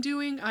I've been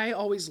doing, I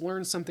always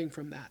learn something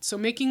from that. So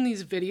making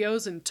these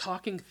videos and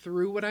talking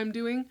through what I'm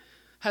doing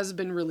has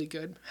been really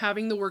good.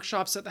 Having the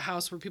workshops at the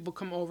house where people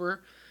come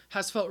over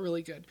has felt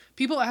really good.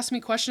 People ask me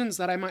questions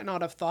that I might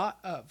not have thought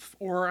of,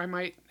 or I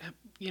might,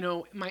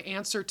 my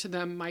answer to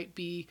them might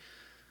be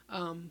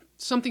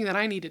something that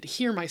I needed to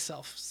hear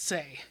myself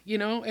say.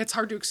 It's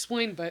hard to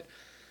explain, but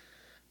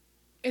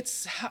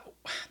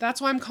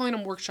that's why I'm calling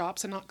them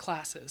workshops and not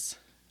classes.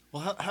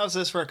 Well, how's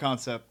this for a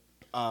concept?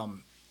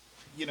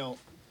 you know,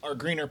 our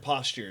greener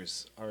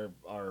postures, our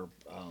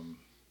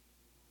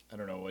I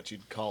don't know what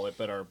you'd call it,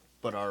 but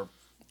our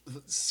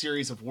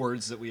series of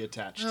words that we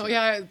attach Oh to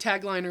yeah,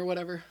 tagline or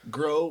whatever.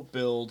 grow,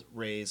 build,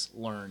 raise,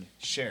 learn,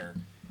 share,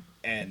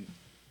 and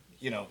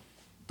you know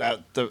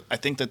that I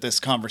think that this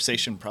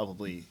conversation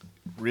probably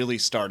really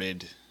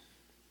started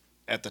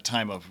at the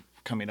time of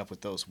coming up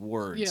with those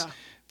words Yeah.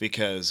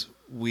 because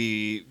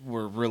we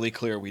were really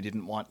clear we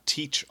didn't want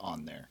teach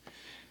on there.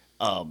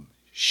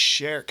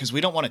 Share, because we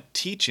don't want to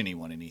teach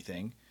anyone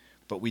anything,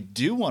 but we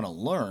do want to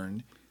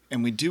learn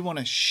and we do want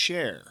to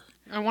share.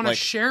 I want to Like,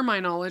 share my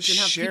knowledge and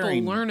have people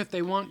sharing learn if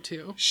they want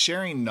to.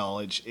 sharing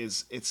knowledge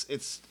is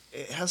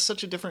it has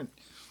such a different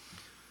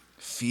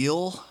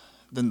feel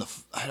than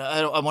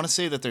I want to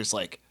say that there's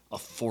like a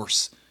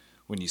force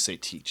when you say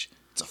teach.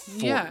 It's a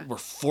Yeah. we're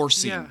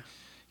forcing,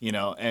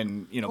 Yeah.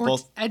 and Or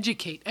both. it's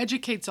educate.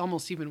 Educate's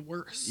almost even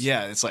worse.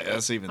 Yeah, it's like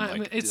that's even I like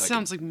mean, it like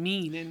sounds like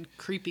mean and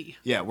creepy.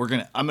 yeah,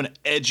 I'm gonna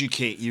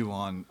educate you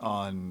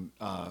on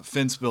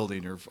fence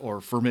building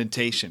or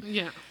fermentation.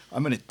 Yeah.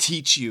 I'm gonna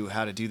teach you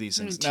how to do these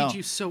I'm things. gonna No, teach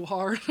you so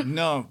hard.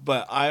 no,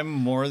 but I'm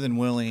more than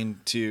willing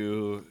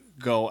to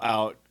go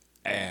out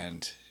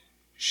and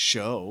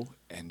show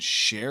and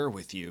share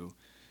with you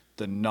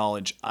the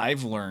knowledge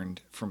I've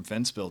learned from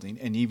fence building.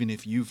 And even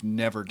if you've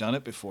never done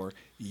it before,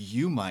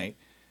 you might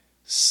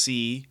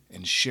see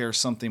and share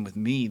something with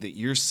me that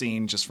you're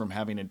seeing just from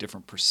having a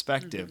different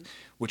perspective,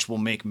 which will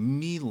make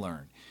me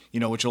learn,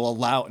 which will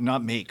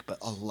not make, but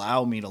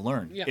allow me to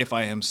learn Yeah. if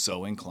I am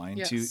so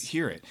inclined to Yes.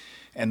 hear it.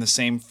 And the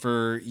same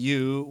for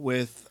you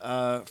with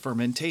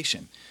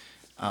fermentation.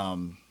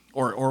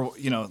 Or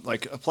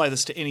like apply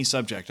this to any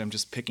subject. I'm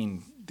just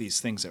picking these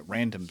things at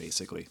random,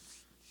 basically.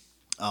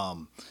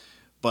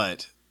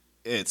 But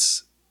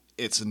it's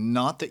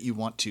not that you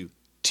want to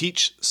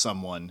teach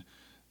someone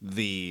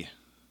the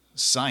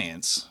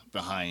science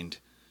behind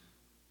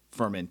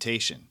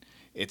fermentation.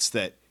 It's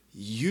that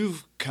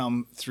you've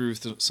come through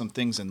some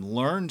things and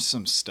learned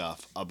some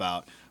stuff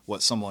about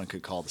what someone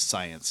could call the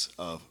science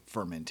of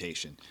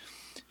fermentation.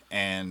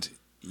 And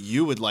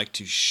you would like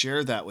to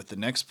share that with the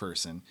next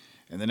person,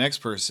 and the next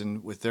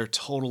person with their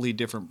totally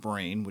different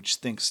brain, which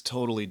thinks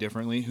totally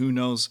differently. Who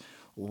knows?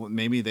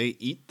 Maybe they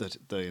eat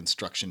the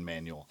instruction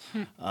manual,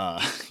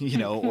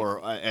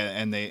 or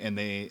and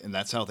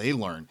that's how they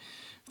learn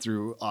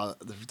through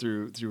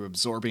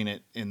absorbing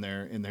it in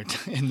their in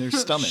their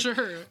stomach.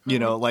 Sure.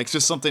 Like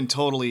just something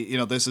totally.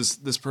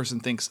 This person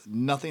thinks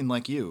nothing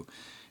like you,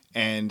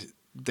 and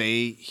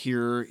they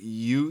hear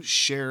you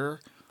share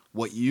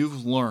what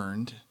you've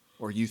learned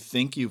or you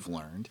think you've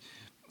learned,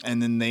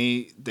 and then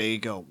they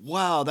go,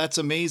 wow, that's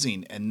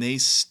amazing, and they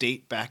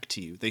state back to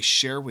you, they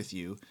share with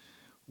you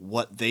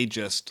what they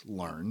just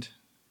learned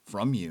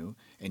from you,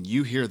 and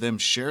you hear them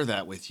share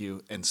that with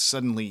you, and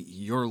suddenly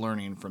you're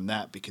learning from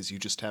that because you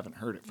just haven't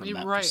heard it from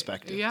that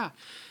perspective. Yeah,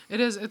 it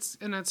is. It's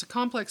a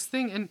complex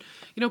thing, and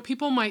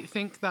people might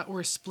think that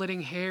we're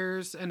splitting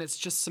hairs and it's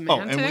just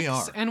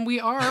semantics, and we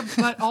are.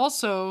 But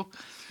also,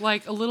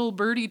 like a little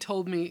birdie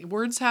told me,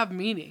 words have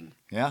meaning.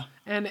 Yeah,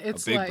 and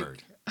it's a big like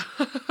bird.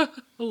 a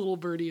little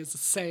birdie is a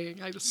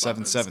saying. I just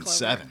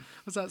 777.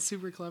 Was that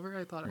super clever?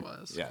 I thought it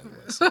was. Yeah,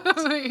 it was.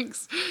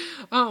 Thanks.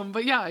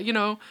 But yeah,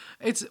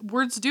 it's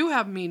words do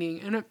have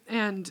meaning,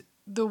 and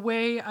the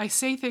way I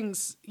say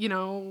things,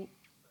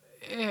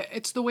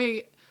 it's the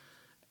way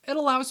it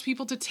allows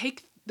people to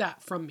take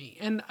that from me,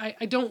 and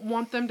I don't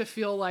want them to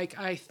feel like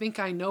I think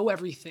I know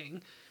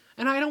everything,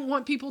 and I don't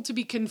want people to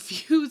be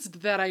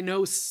confused that I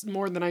know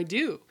more than I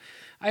do.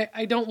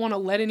 I don't want to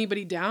let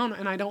anybody down,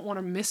 and I don't want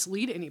to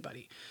mislead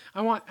anybody.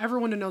 I want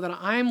everyone to know that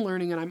I'm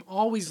learning, and I'm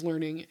always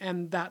learning,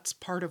 and that's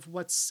part of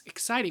what's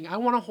exciting. I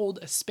want to hold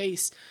a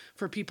space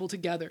for people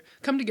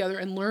come together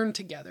and learn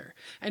together.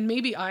 And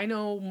maybe I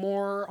know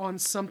more on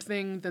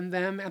something than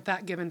them at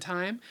that given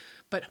time,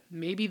 but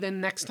maybe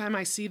then next time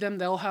I see them,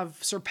 they'll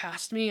have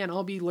surpassed me, and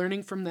I'll be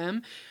learning from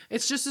them.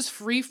 It's just this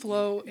free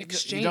flow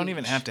exchange. You don't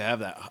even have to have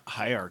that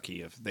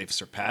hierarchy of they've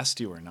surpassed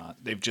you or not.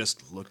 They've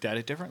just looked at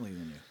it differently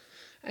than you.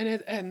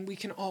 And we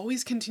can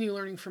always continue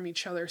learning from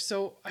each other.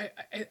 So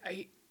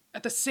I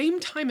at the same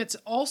time, it's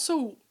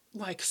also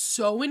like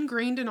so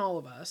ingrained in all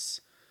of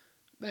us,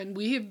 and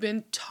we have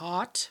been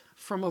taught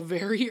from a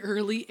very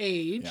early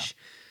age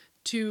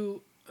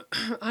to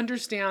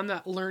understand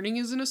that learning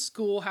is in a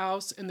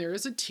schoolhouse, and there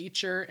is a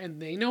teacher,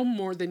 and they know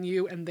more than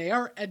you, and they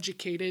are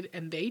educated,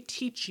 and they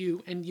teach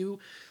you, and you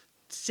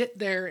sit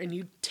there and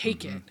you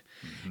take it.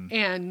 Mm-hmm.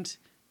 And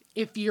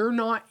if you're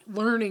not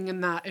learning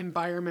in that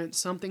environment,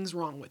 something's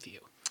wrong with you.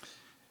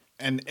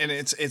 And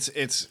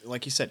it's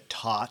like you said,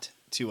 taught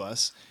to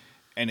us,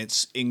 and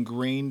it's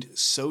ingrained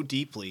so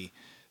deeply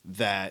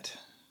that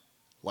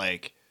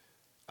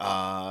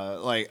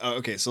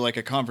okay, so like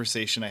a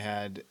conversation I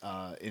had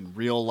in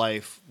real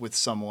life with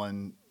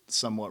someone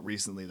somewhat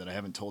recently that I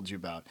haven't told you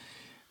about.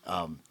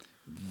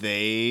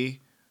 They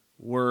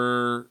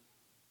were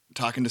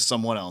talking to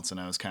someone else, and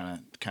I was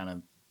kind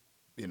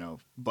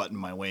of butting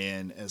my way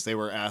in as they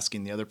were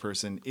asking the other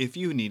person if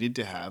you needed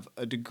to have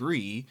a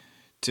degree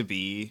to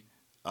be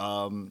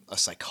a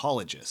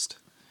psychologist.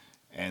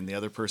 And the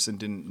other person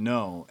didn't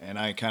know. And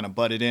I kind of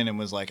butted in and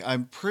was like,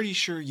 I'm pretty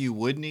sure you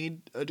would need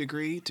a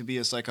degree to be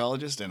a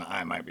psychologist. And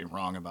I might be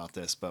wrong about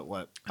this, but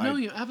No,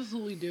 you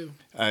absolutely do.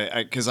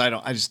 because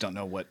I just don't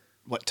know what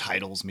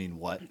titles mean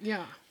what.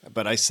 Yeah.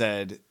 But I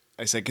said,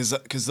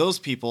 because those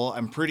people,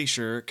 I'm pretty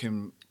sure,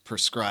 can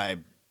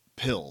prescribe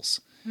pills,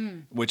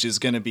 which is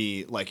going to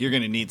be like, you're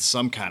going to need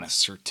some kind of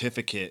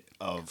certificate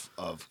of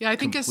Yeah, I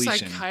think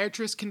completion. a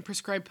psychiatrist can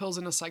prescribe pills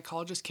and a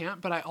psychologist can't,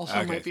 but I also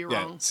Okay, might be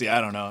yeah. wrong. See, I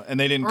don't know. And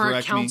they didn't Or a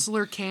correct me.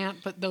 counselor can't,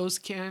 but those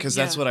can. Because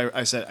that's what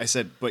I said. I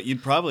said, but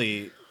you'd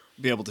probably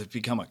be able to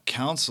become a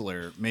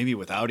counselor maybe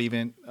without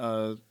even,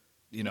 a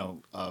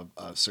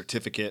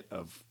certificate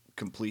of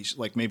completion.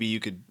 Like maybe you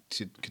could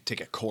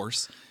take a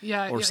course,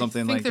 or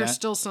something I think like there's that.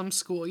 still some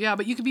school. Yeah,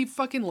 but you could be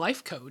fucking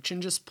life coach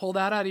and just pull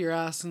that out of your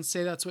ass and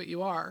say that's what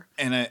you are.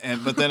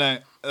 But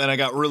then I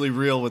got really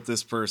real with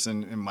this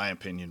person, in my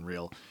opinion,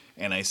 real.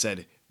 And I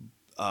said,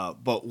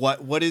 but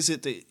what is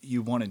it that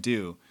you want to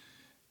do?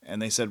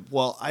 And they said,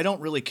 well, I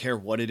don't really care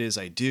what it is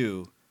I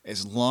do,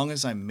 as long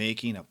as I'm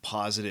making a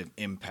positive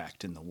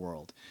impact in the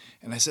world.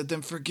 And I said,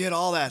 then forget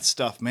all that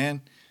stuff,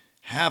 man.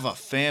 Have a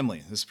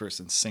family. This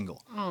person's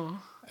single.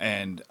 Oh.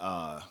 And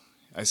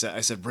I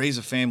said, raise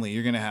a family.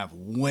 You're going to have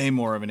way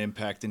more of an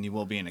impact than you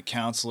will being a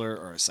counselor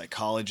or a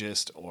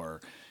psychologist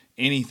or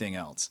anything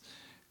else.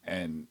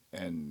 And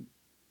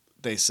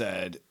they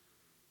said,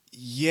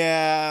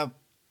 yeah,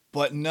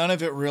 but none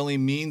of it really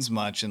means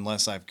much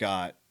unless I've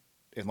got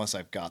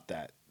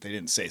that. They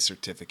didn't say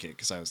certificate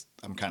because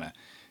I'm kind of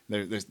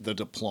there's the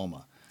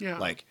diploma. Yeah.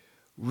 Like,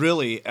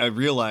 really, I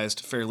realized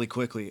fairly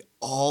quickly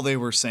all they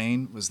were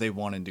saying was they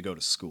wanted to go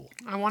to school.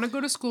 I want to go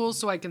to school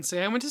so I can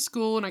say I went to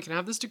school and I can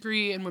have this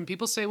degree. And when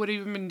people say, what have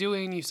you been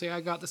doing? You say, I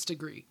got this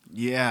degree.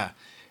 Yeah.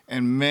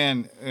 And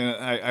man,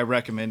 I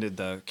recommended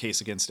The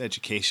Case Against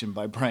Education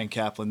by Brian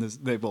Kaplan.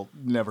 They will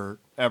never,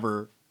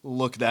 ever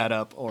look that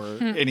up or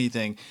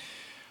anything.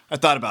 I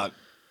thought about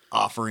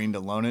offering to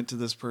loan it to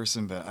this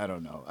person, but I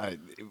don't know.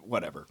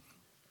 Whatever.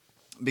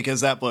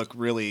 Because that book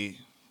really,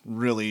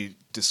 really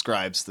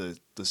describes the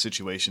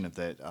situation of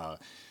that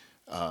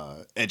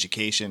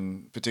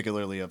education,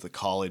 particularly of the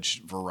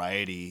college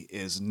variety,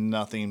 is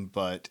nothing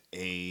but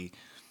a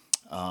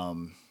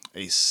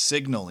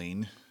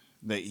signaling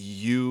that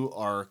you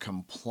are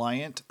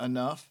compliant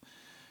enough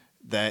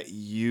that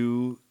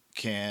you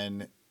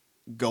can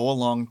go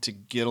along to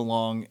get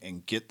along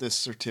and get this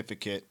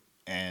certificate,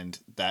 and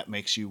that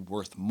makes you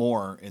worth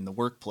more in the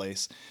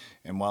workplace.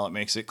 And while it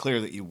makes it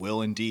clear that you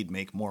will indeed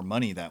make more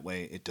money that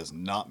way, it does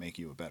not make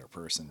you a better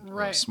person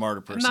or a smarter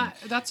person.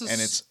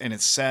 And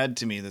it's sad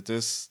to me that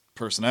this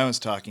person I was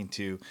talking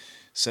to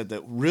said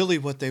that really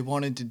what they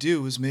wanted to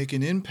do was make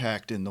an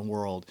impact in the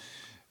world,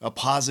 a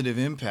positive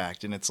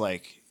impact. And it's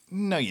like,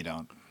 no, you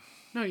don't.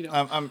 No, you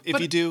don't. If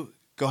you do,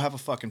 go have a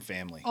fucking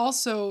family.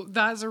 Also,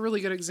 that is a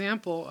really good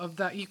example of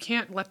that. You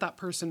can't let that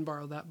person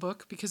borrow that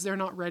book because they're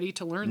not ready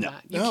to learn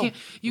that.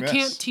 You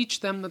can't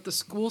teach them that the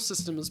school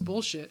system is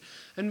bullshit.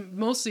 And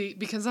mostly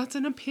because that's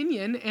an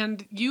opinion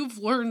and you've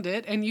learned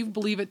it and you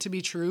believe it to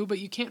be true, but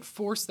you can't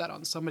force that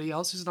on somebody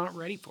else who's not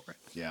ready for it.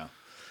 Yeah.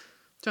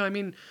 So, I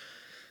mean,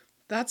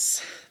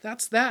 that's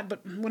that.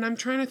 But when I'm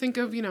trying to think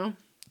of,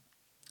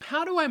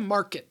 how do I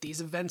market these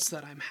events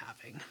that I'm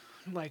having,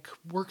 like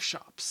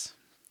workshops?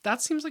 That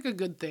seems like a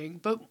good thing,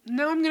 but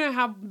now I'm going to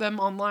have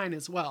them online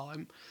as well.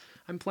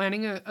 I'm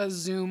planning a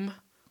Zoom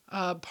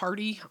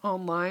party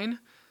online.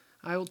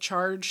 I will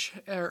charge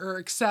or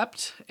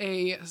accept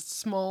a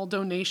small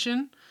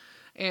donation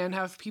and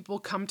have people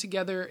come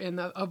together in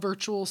a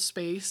virtual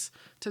space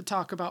to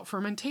talk about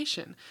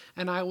fermentation.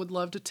 And I would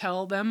love to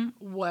tell them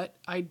what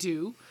I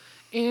do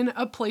in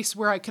a place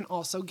where I can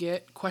also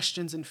get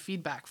questions and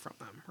feedback from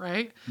them,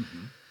 right?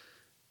 Mm-hmm.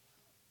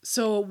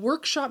 So a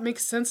workshop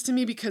makes sense to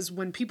me because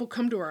when people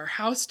come to our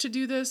house to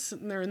do this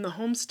and they're in the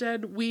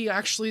homestead, we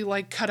actually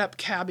cut up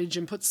cabbage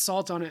and put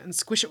salt on it and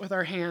squish it with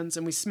our hands,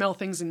 and we smell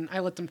things, and I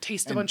let them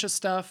taste a bunch of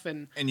stuff.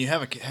 And you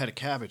have a head of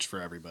cabbage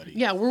for everybody.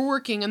 Yeah, we're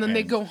working, and then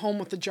they go home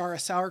with a jar of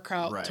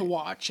sauerkraut to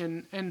watch,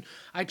 and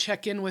I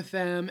check in with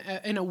them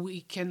in a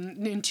week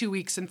and in 2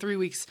 weeks and 3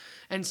 weeks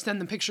and send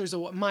them pictures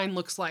of what mine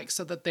looks like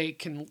so that they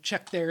can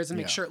check theirs and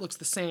make sure it looks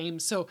the same.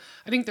 So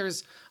I think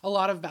there's a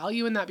lot of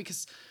value in that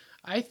because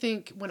I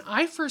think when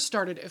I first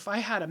started, if I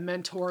had a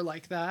mentor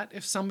like that,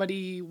 if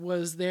somebody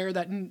was there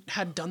that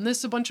had done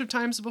this a bunch of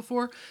times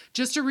before,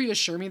 just to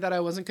reassure me that I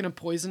wasn't going to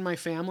poison my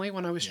family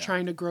when I was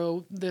trying to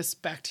grow this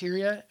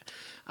bacteria,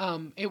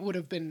 it would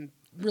have been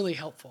really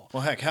helpful.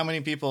 Well, heck, how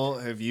many people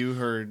have you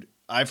heard?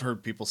 I've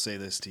heard people say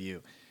this to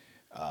you,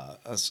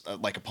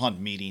 like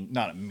upon meeting,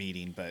 not a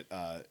meeting, but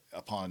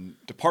upon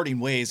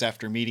departing ways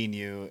after meeting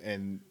you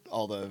and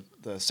all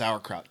the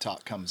sauerkraut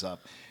talk comes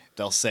up,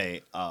 they'll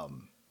say,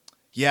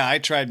 yeah, I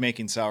tried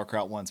making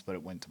sauerkraut once, but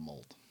it went to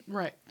mold.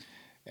 Right.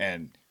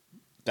 And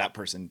that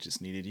person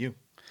just needed you.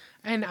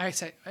 And I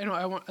said, then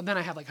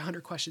I had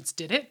 100 questions.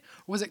 Did it?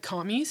 Was it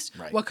comm yeast?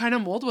 Right. What kind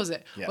of mold was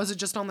it? Yeah. Was it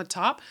just on the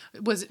top?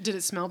 Did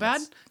it smell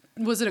bad?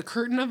 Was it a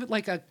curtain of it,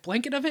 like a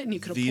blanket of it, and you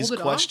could have These pulled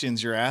it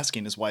questions you're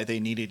asking is why they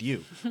needed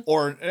you.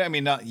 Or, I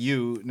mean, not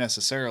you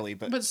necessarily,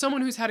 off? But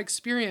someone who's had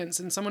experience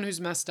and someone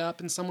who's messed up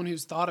and someone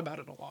who's thought about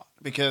it a lot.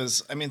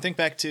 because, I mean, think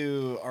back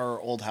to our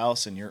old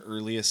house and your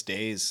earliest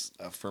days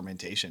of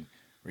fermentation.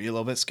 Were you a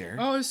little bit scared?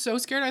 Oh, I was so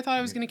scared. I thought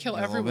I was going to kill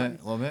everyone.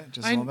 A little bit,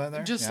 just a little bit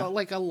there. Just Yeah.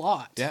 like a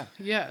lot. Yeah.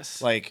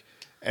 Yes. Like,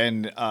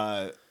 and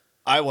I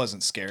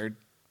wasn't scared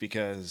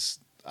because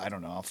I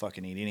don't know, I'll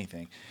fucking eat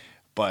anything.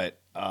 But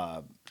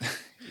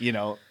you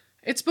know,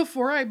 It's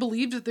before I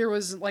believed that there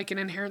was like an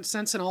inherent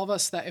sense in all of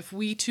us that if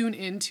we tune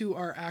into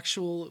our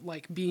actual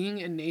like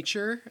being and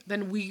nature,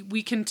 then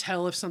we can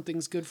tell if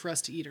something's good for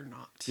us to eat or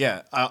not.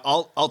 yeah,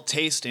 I'll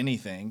taste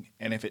anything,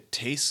 and if it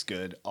tastes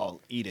good,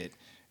 I'll eat it.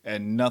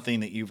 And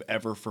nothing that you've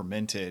ever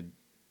fermented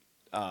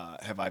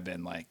have I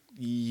been like,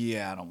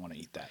 yeah, I don't want to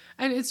eat that.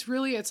 And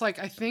it's like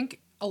I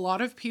think a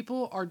lot of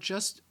people are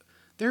just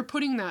they're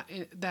putting that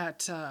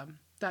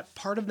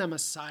part of them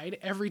aside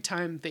every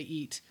time they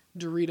eat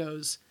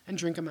Doritos and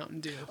drink a Mountain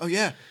Dew. Oh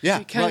yeah, yeah.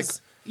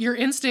 Because your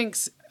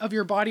instincts of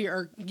your body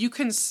you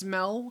can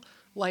smell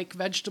like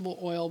vegetable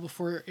oil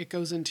before it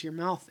goes into your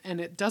mouth,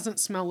 and it doesn't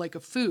smell like a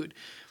food.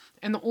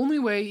 And the only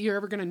way you're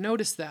ever going to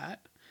notice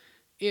that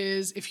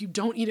is if you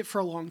don't eat it for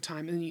a long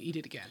time and then you eat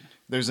it again.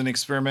 There's an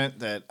experiment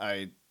that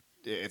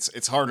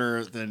it's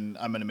harder than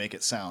I'm going to make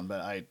it sound,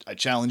 but I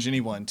challenge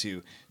anyone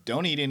to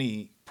don't eat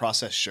any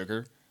processed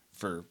sugar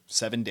for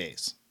 7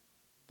 days.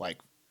 Like,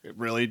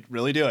 really,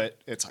 really do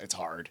it. It's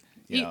hard.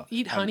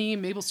 Eat honey,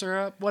 maple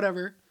syrup,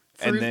 whatever.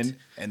 Fruit.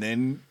 And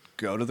then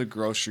go to the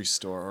grocery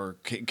store or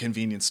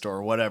convenience store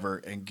or whatever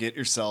and get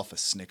yourself a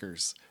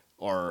Snickers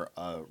or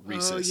a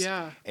Reese's. Oh,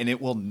 yeah. And it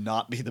will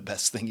not be the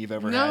best thing you've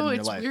ever had in your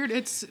life. No, it's weird.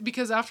 It's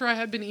because after I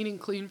had been eating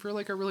clean for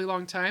like a really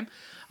long time,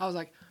 I was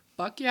like,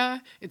 fuck yeah,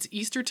 it's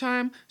Easter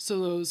time. So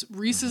those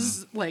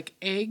Reese's like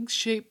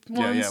egg-shaped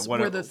ones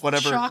where the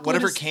chocolate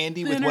whatever is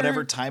candy thinner, with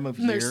whatever time of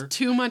and year. there's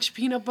too much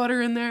peanut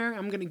butter in there.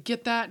 I'm going to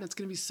get that and it's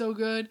going to be so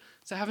good.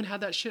 So I haven't had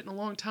that shit in a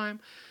long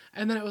time.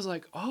 And then it was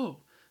like, oh,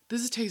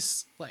 this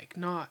tastes like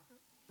not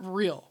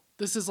real.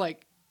 This is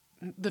like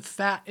the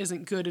fat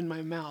isn't good in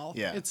my mouth.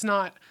 Yeah. It's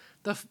not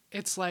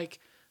it's like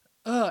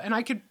and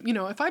I could,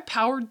 if I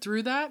powered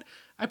through that,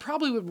 I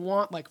probably would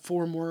want like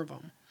 4 more of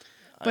them.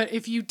 But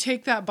if you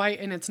take that bite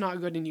and it's not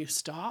good and you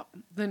stop,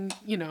 then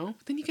you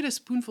get a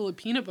spoonful of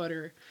peanut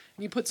butter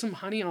and you put some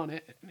honey on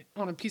it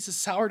on a piece of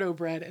sourdough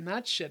bread, and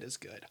that shit is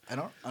good. I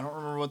don't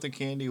remember what the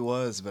candy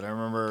was, but I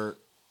remember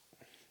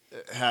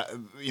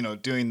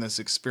doing this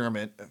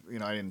experiment.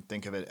 I didn't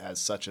think of it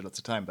as such at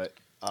the time, but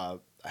I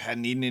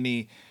hadn't eaten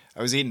any.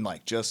 I was eating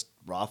like just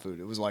raw food.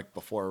 It was like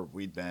before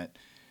we'd met.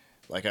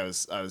 Like I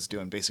was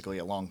doing basically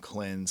a long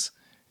cleanse,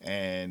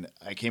 and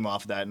I came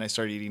off of that and I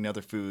started eating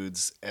other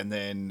foods, and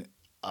then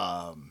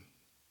I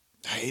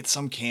ate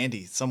some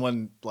candy.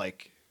 Someone,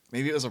 like,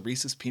 maybe it was a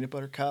Reese's peanut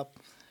butter cup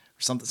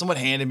or something. Someone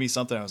handed me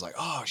something. I was like,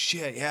 oh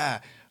shit,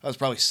 yeah. I was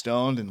probably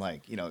stoned and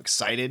like,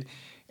 excited.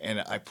 And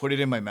I put it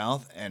in my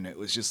mouth, and it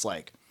was just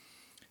like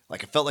I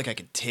felt like I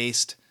could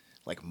taste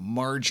like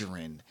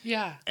margarine.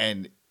 Yeah.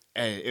 And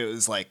it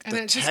was like and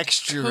the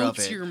texture of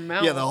it. Your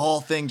mouth. Yeah, the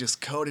whole thing just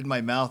coated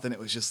my mouth, and it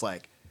was just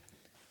like,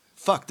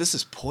 fuck, this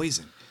is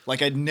poison.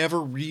 Like, I'd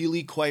never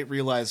really quite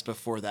realized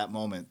before that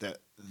moment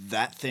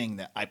that thing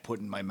that I put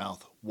in my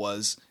mouth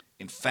was,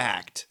 in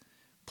fact,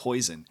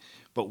 poison.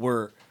 But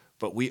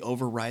we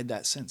override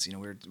that sense.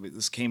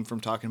 This came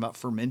from talking about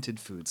fermented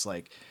foods.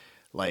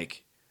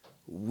 Like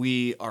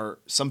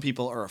some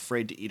people are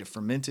afraid to eat a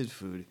fermented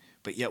food,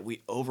 but yet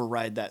we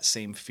override that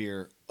same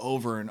fear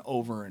over and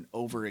over and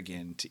over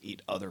again to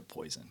eat other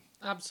poison.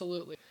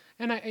 Absolutely.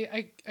 And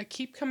I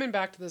keep coming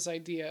back to this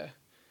idea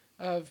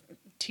of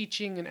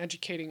teaching and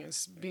educating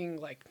as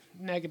being like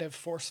negative,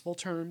 forceful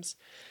terms.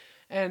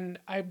 And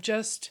I'm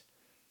just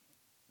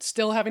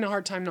still having a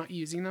hard time not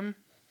using them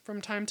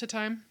from time to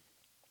time.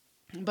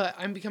 But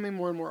I'm becoming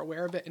more and more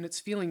aware of it, and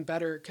it's feeling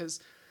better because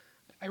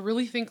I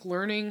really think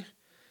learning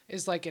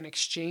is like an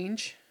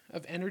exchange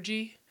of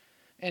energy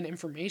and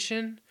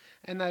information,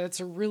 and that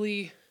it's a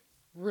really,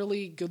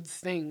 really good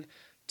thing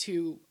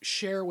to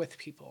share with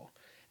people.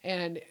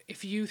 And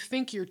if you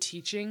think you're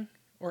teaching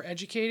or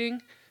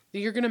educating,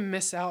 then you're going to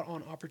miss out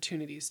on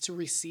opportunities to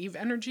receive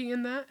energy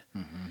in that.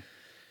 Mm-hmm.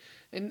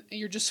 And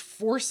you're just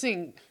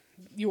forcing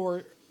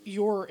your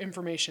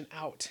information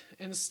out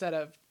instead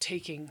of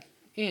taking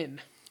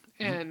in.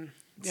 And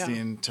it's the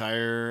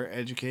entire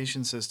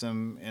education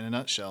system in a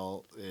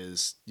nutshell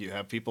is you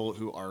have people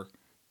who are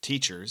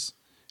teachers,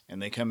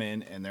 and they come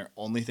in and their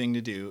only thing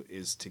to do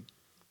is to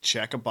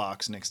check a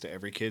box next to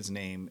every kid's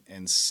name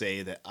and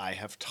say that I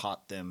have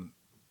taught them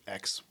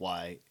X,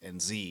 Y,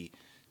 and Z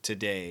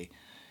today.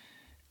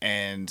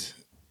 And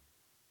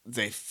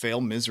they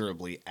fail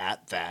miserably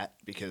at that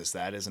because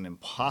that is an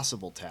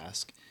impossible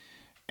task.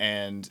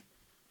 And,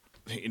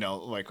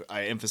 like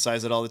I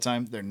emphasize it all the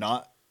time, they're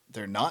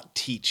not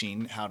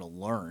teaching how to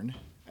learn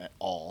at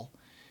all.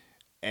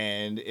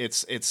 And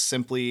it's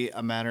simply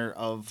a matter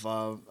of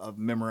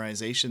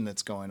memorization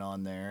that's going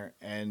on there.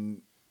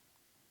 And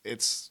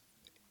it's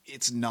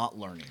it's not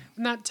learning.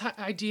 And that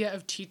idea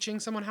of teaching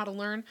someone how to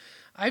learn,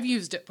 I've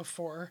used it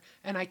before,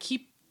 and I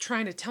keep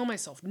trying to tell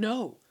myself,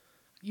 no,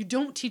 you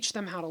don't teach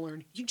them how to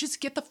learn. You just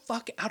get the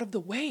fuck out of the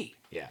way.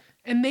 Yeah.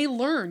 And they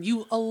learn.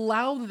 You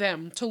allow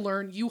them to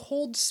learn. You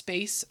hold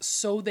space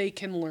so they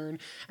can learn.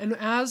 And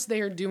as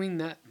they are doing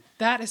that,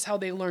 that is how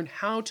they learn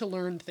how to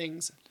learn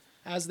things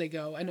as they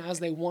go and as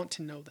they want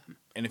to know them.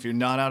 And if you're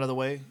not out of the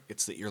way,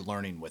 it's that you're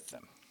learning with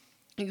them.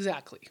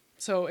 Exactly.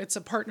 So it's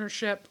a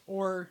partnership,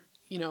 or,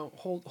 you know,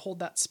 hold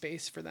that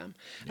space for them.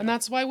 Yeah. And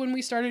that's why when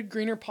we started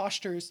Greener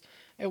Postures,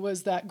 it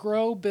was that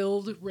grow,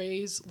 build,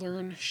 raise,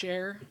 learn,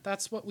 share.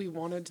 That's what we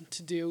wanted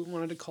to do,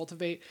 wanted to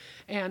cultivate.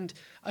 And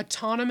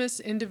autonomous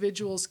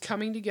individuals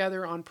coming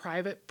together on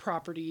private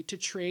property to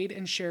trade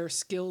and share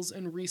skills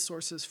and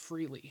resources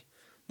freely.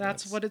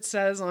 That's what it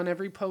says on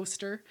every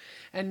poster,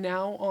 and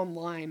now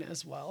online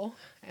as well.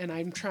 And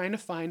I'm trying to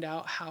find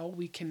out how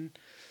we can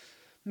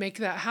make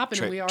that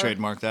happen. We are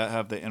trademark that,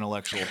 have the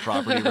intellectual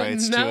property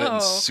rights to it,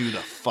 and sue the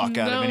fuck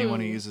out of anyone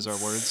who uses our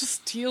words.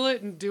 Steal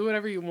it and do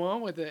whatever you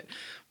want with it.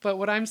 But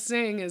what I'm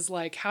saying is,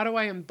 like, how do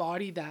I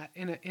embody that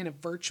in a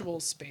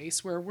virtual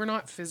space where we're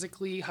not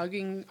physically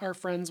hugging our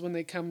friends when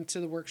they come to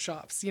the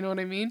workshops? You know what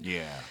I mean?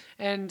 Yeah.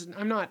 And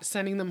I'm not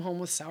sending them home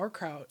with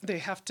sauerkraut. They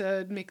have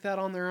to make that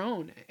on their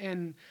own.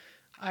 And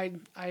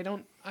I'm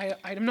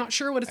not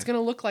sure what it's going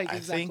to look like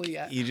exactly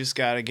yet. You just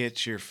got to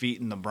get your feet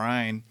in the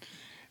brine.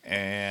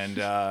 And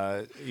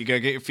you gotta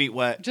get your feet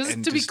wet.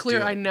 Just to be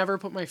clear, I never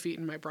put my feet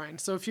in my brine.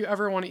 So if you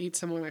ever want to eat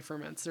some of my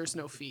ferments, there's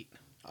no feet.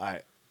 I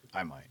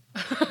might.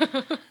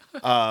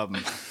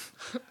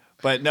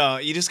 But no,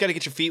 you just gotta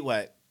get your feet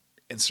wet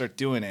and start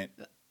doing it,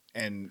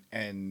 and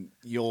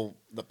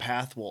the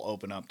path will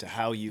open up to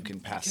how you can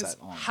pass that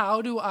on.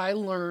 How do I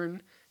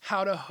learn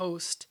how to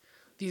host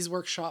these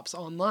workshops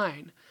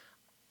online?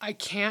 I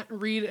can't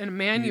read a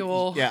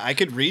manual. Yeah, I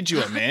could read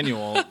you a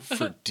manual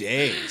for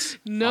days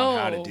on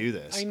how to do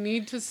this. I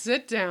need to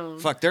sit down.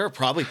 Fuck, there are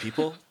probably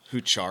people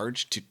who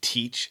charge to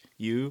teach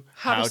you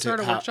how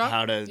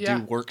to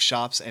do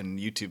workshops and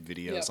YouTube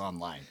videos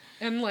online.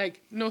 And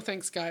like, no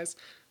thanks, guys.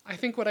 I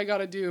think what I got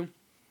to do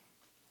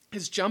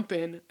is jump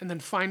in and then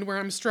find where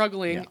I'm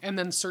struggling and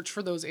then search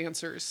for those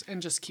answers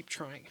and just keep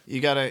trying. You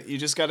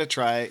just gotta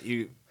try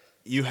it.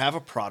 You have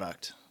a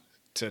product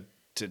to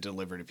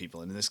deliver to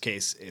people. And in this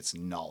case, it's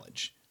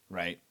knowledge,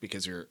 right?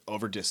 Because you're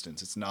over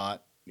distance.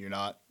 You're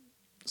not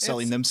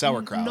selling them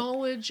sauerkraut.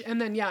 Knowledge, and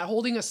then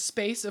holding a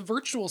space, a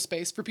virtual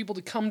space for people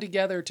to come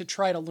together to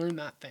try to learn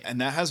that thing.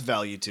 And that has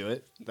value to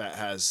it.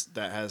 It's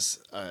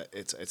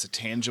a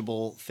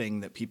tangible thing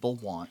that people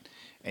want,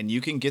 and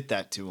you can get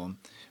that to them,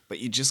 but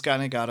you just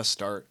kind of got to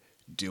start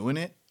doing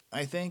it,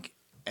 I think,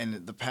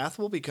 and the path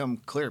will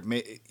become clear.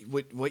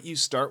 What you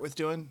start with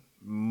doing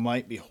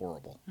might be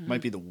horrible.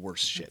 Might be the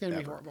worst shit ever.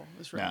 Be horrible.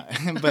 That's right.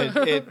 Yeah. But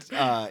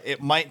it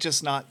might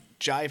just not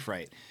jive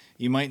right.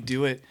 You might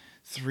do it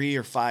 3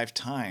 or 5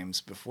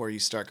 times before you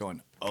start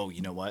going, oh,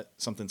 you know what?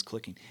 Something's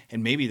clicking.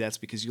 And maybe that's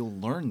because you'll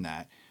learn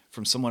that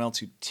from someone else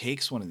who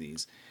takes one of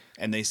these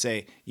and they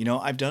say, you know,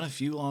 I've done a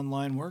few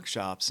online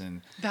workshops,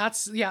 and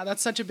that's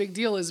such a big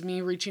deal, is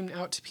me reaching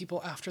out to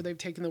people after they've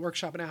taken the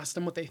workshop and asked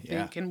them what they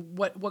think and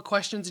what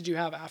questions did you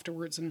have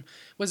afterwards, and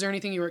was there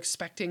anything you were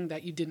expecting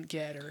that you didn't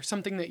get, or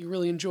something that you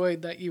really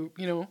enjoyed that you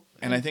know.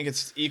 And I think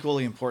it's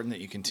equally important that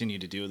you continue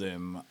to do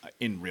them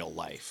in real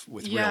life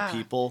with real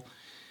people.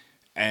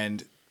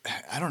 And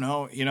I don't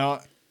know, you know,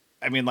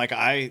 I mean, like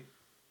I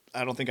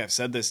don't think I've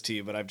said this to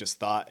you, but I've just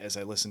thought as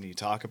I listen to you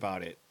talk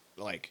about it,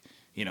 like,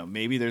 you know,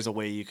 maybe there's a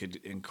way you could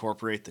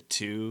incorporate the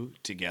two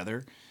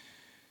together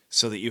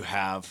so that you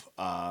have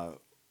 4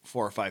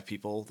 or 5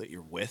 people that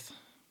you're with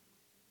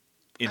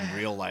in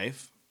real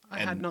life. I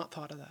had not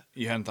thought of that.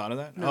 You hadn't thought of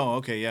that? No. Oh,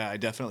 okay. Yeah, I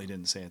definitely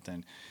didn't say it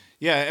then.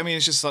 Yeah, I mean,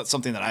 it's just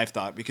something that I've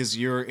thought, because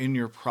you're in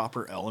your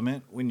proper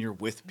element when you're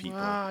with people.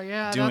 Wow,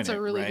 yeah, that's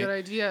a really good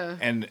idea.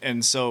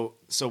 And so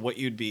what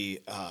you'd be,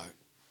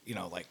 you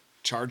know, like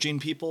charging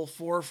people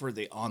for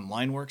the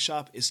online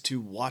workshop is to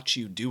watch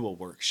you do a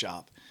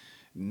workshop.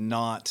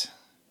 Not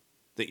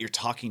that you're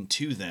talking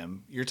to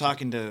them. You're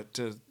talking to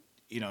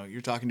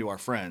you're talking to our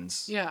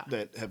friends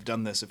that have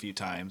done this a few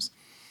times,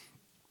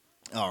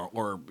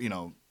 or you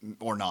know,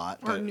 or not,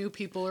 or new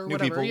people, or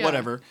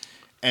whatever.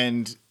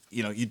 And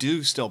you know, you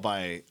do still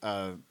buy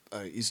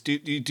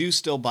you do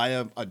still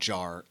buy a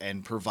jar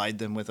and provide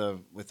them with a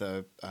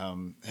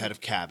head of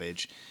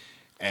cabbage,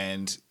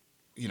 and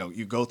you know,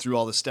 you go through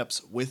all the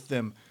steps with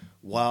them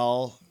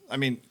while, I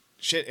mean,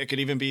 shit, it could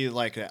even be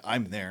like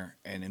I'm there,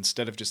 and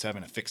instead of just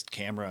having a fixed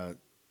camera,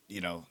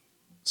 you know,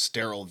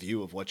 sterile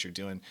view of what you're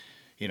doing,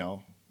 you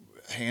know,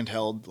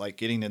 handheld, like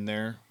getting in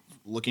there,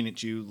 looking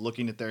at you,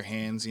 looking at their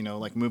hands, you know,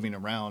 like moving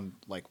around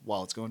like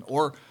while it's going,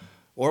 or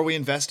we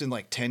invest in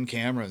like 10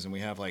 cameras and we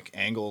have like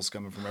angles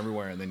coming from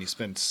everywhere, and then you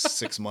spend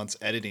 6 months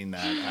editing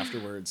that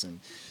afterwards. And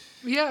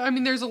yeah, I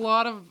mean, there's a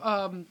lot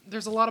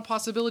of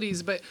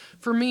possibilities, but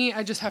for me,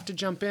 I just have to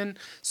jump in.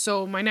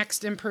 So my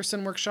next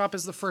in-person workshop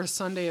is the first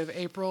Sunday of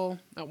April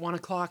at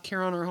 1:00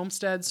 here on our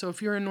homestead. So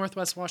if you're in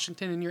Northwest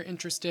Washington and you're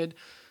interested,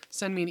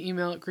 send me an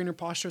email at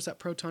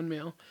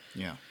greenerpostures@protonmail.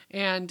 Yeah.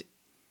 And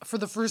for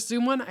the first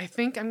Zoom one, I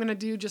think I'm going to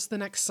do just the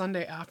next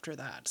Sunday after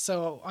that.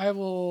 So I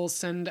will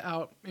send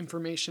out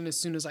information as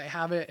soon as I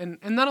have it.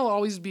 And that'll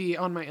always be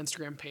on my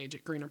Instagram page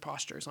at Greener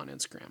Postures on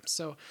Instagram.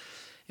 So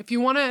if you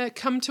want to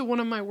come to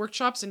one of my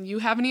workshops and you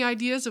have any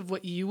ideas of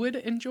what you would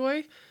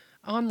enjoy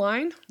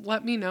online,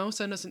 let me know.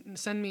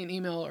 Send me an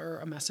email or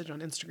a message on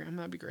Instagram.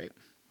 That'd be great.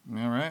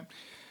 All right.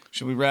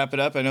 Should we wrap it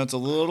up? I know it's a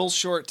little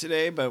short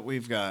today, but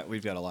we've got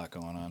a lot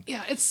going on.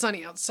 Yeah, it's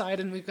sunny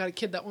outside, and we've got a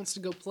kid that wants to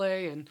go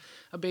play, and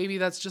a baby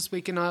that's just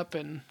waking up,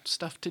 and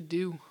stuff to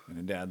do. And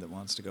a dad that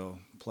wants to go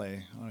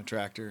play on a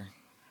tractor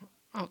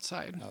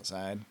outside.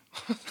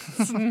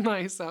 It's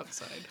nice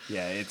outside.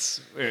 Yeah,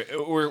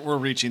 we're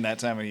reaching that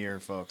time of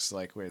year, folks.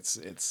 Like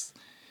it's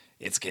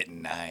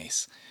getting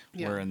nice.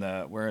 Yeah.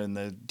 We're in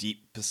the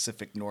deep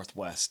Pacific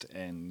Northwest,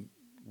 and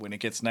when it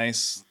gets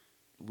nice,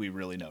 we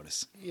really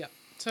notice. Yeah.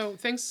 So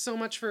thanks so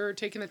much for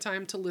taking the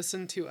time to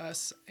listen to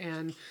us.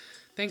 And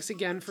thanks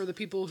again for the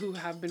people who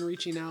have been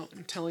reaching out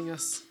and telling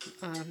us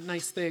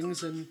nice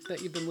things and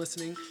that you've been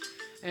listening.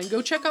 And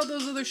go check out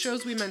those other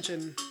shows we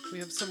mentioned. We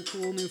have some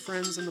cool new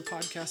friends in the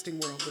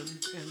podcasting world,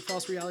 and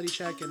False Reality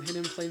Check and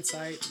Hidden in Plain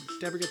Sight, and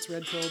Deborah Gets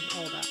Red Pilled,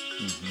 all that.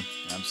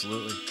 Mm-hmm.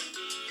 Absolutely.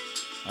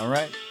 All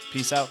right.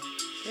 Peace out.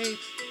 Hey,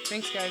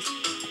 thanks, guys.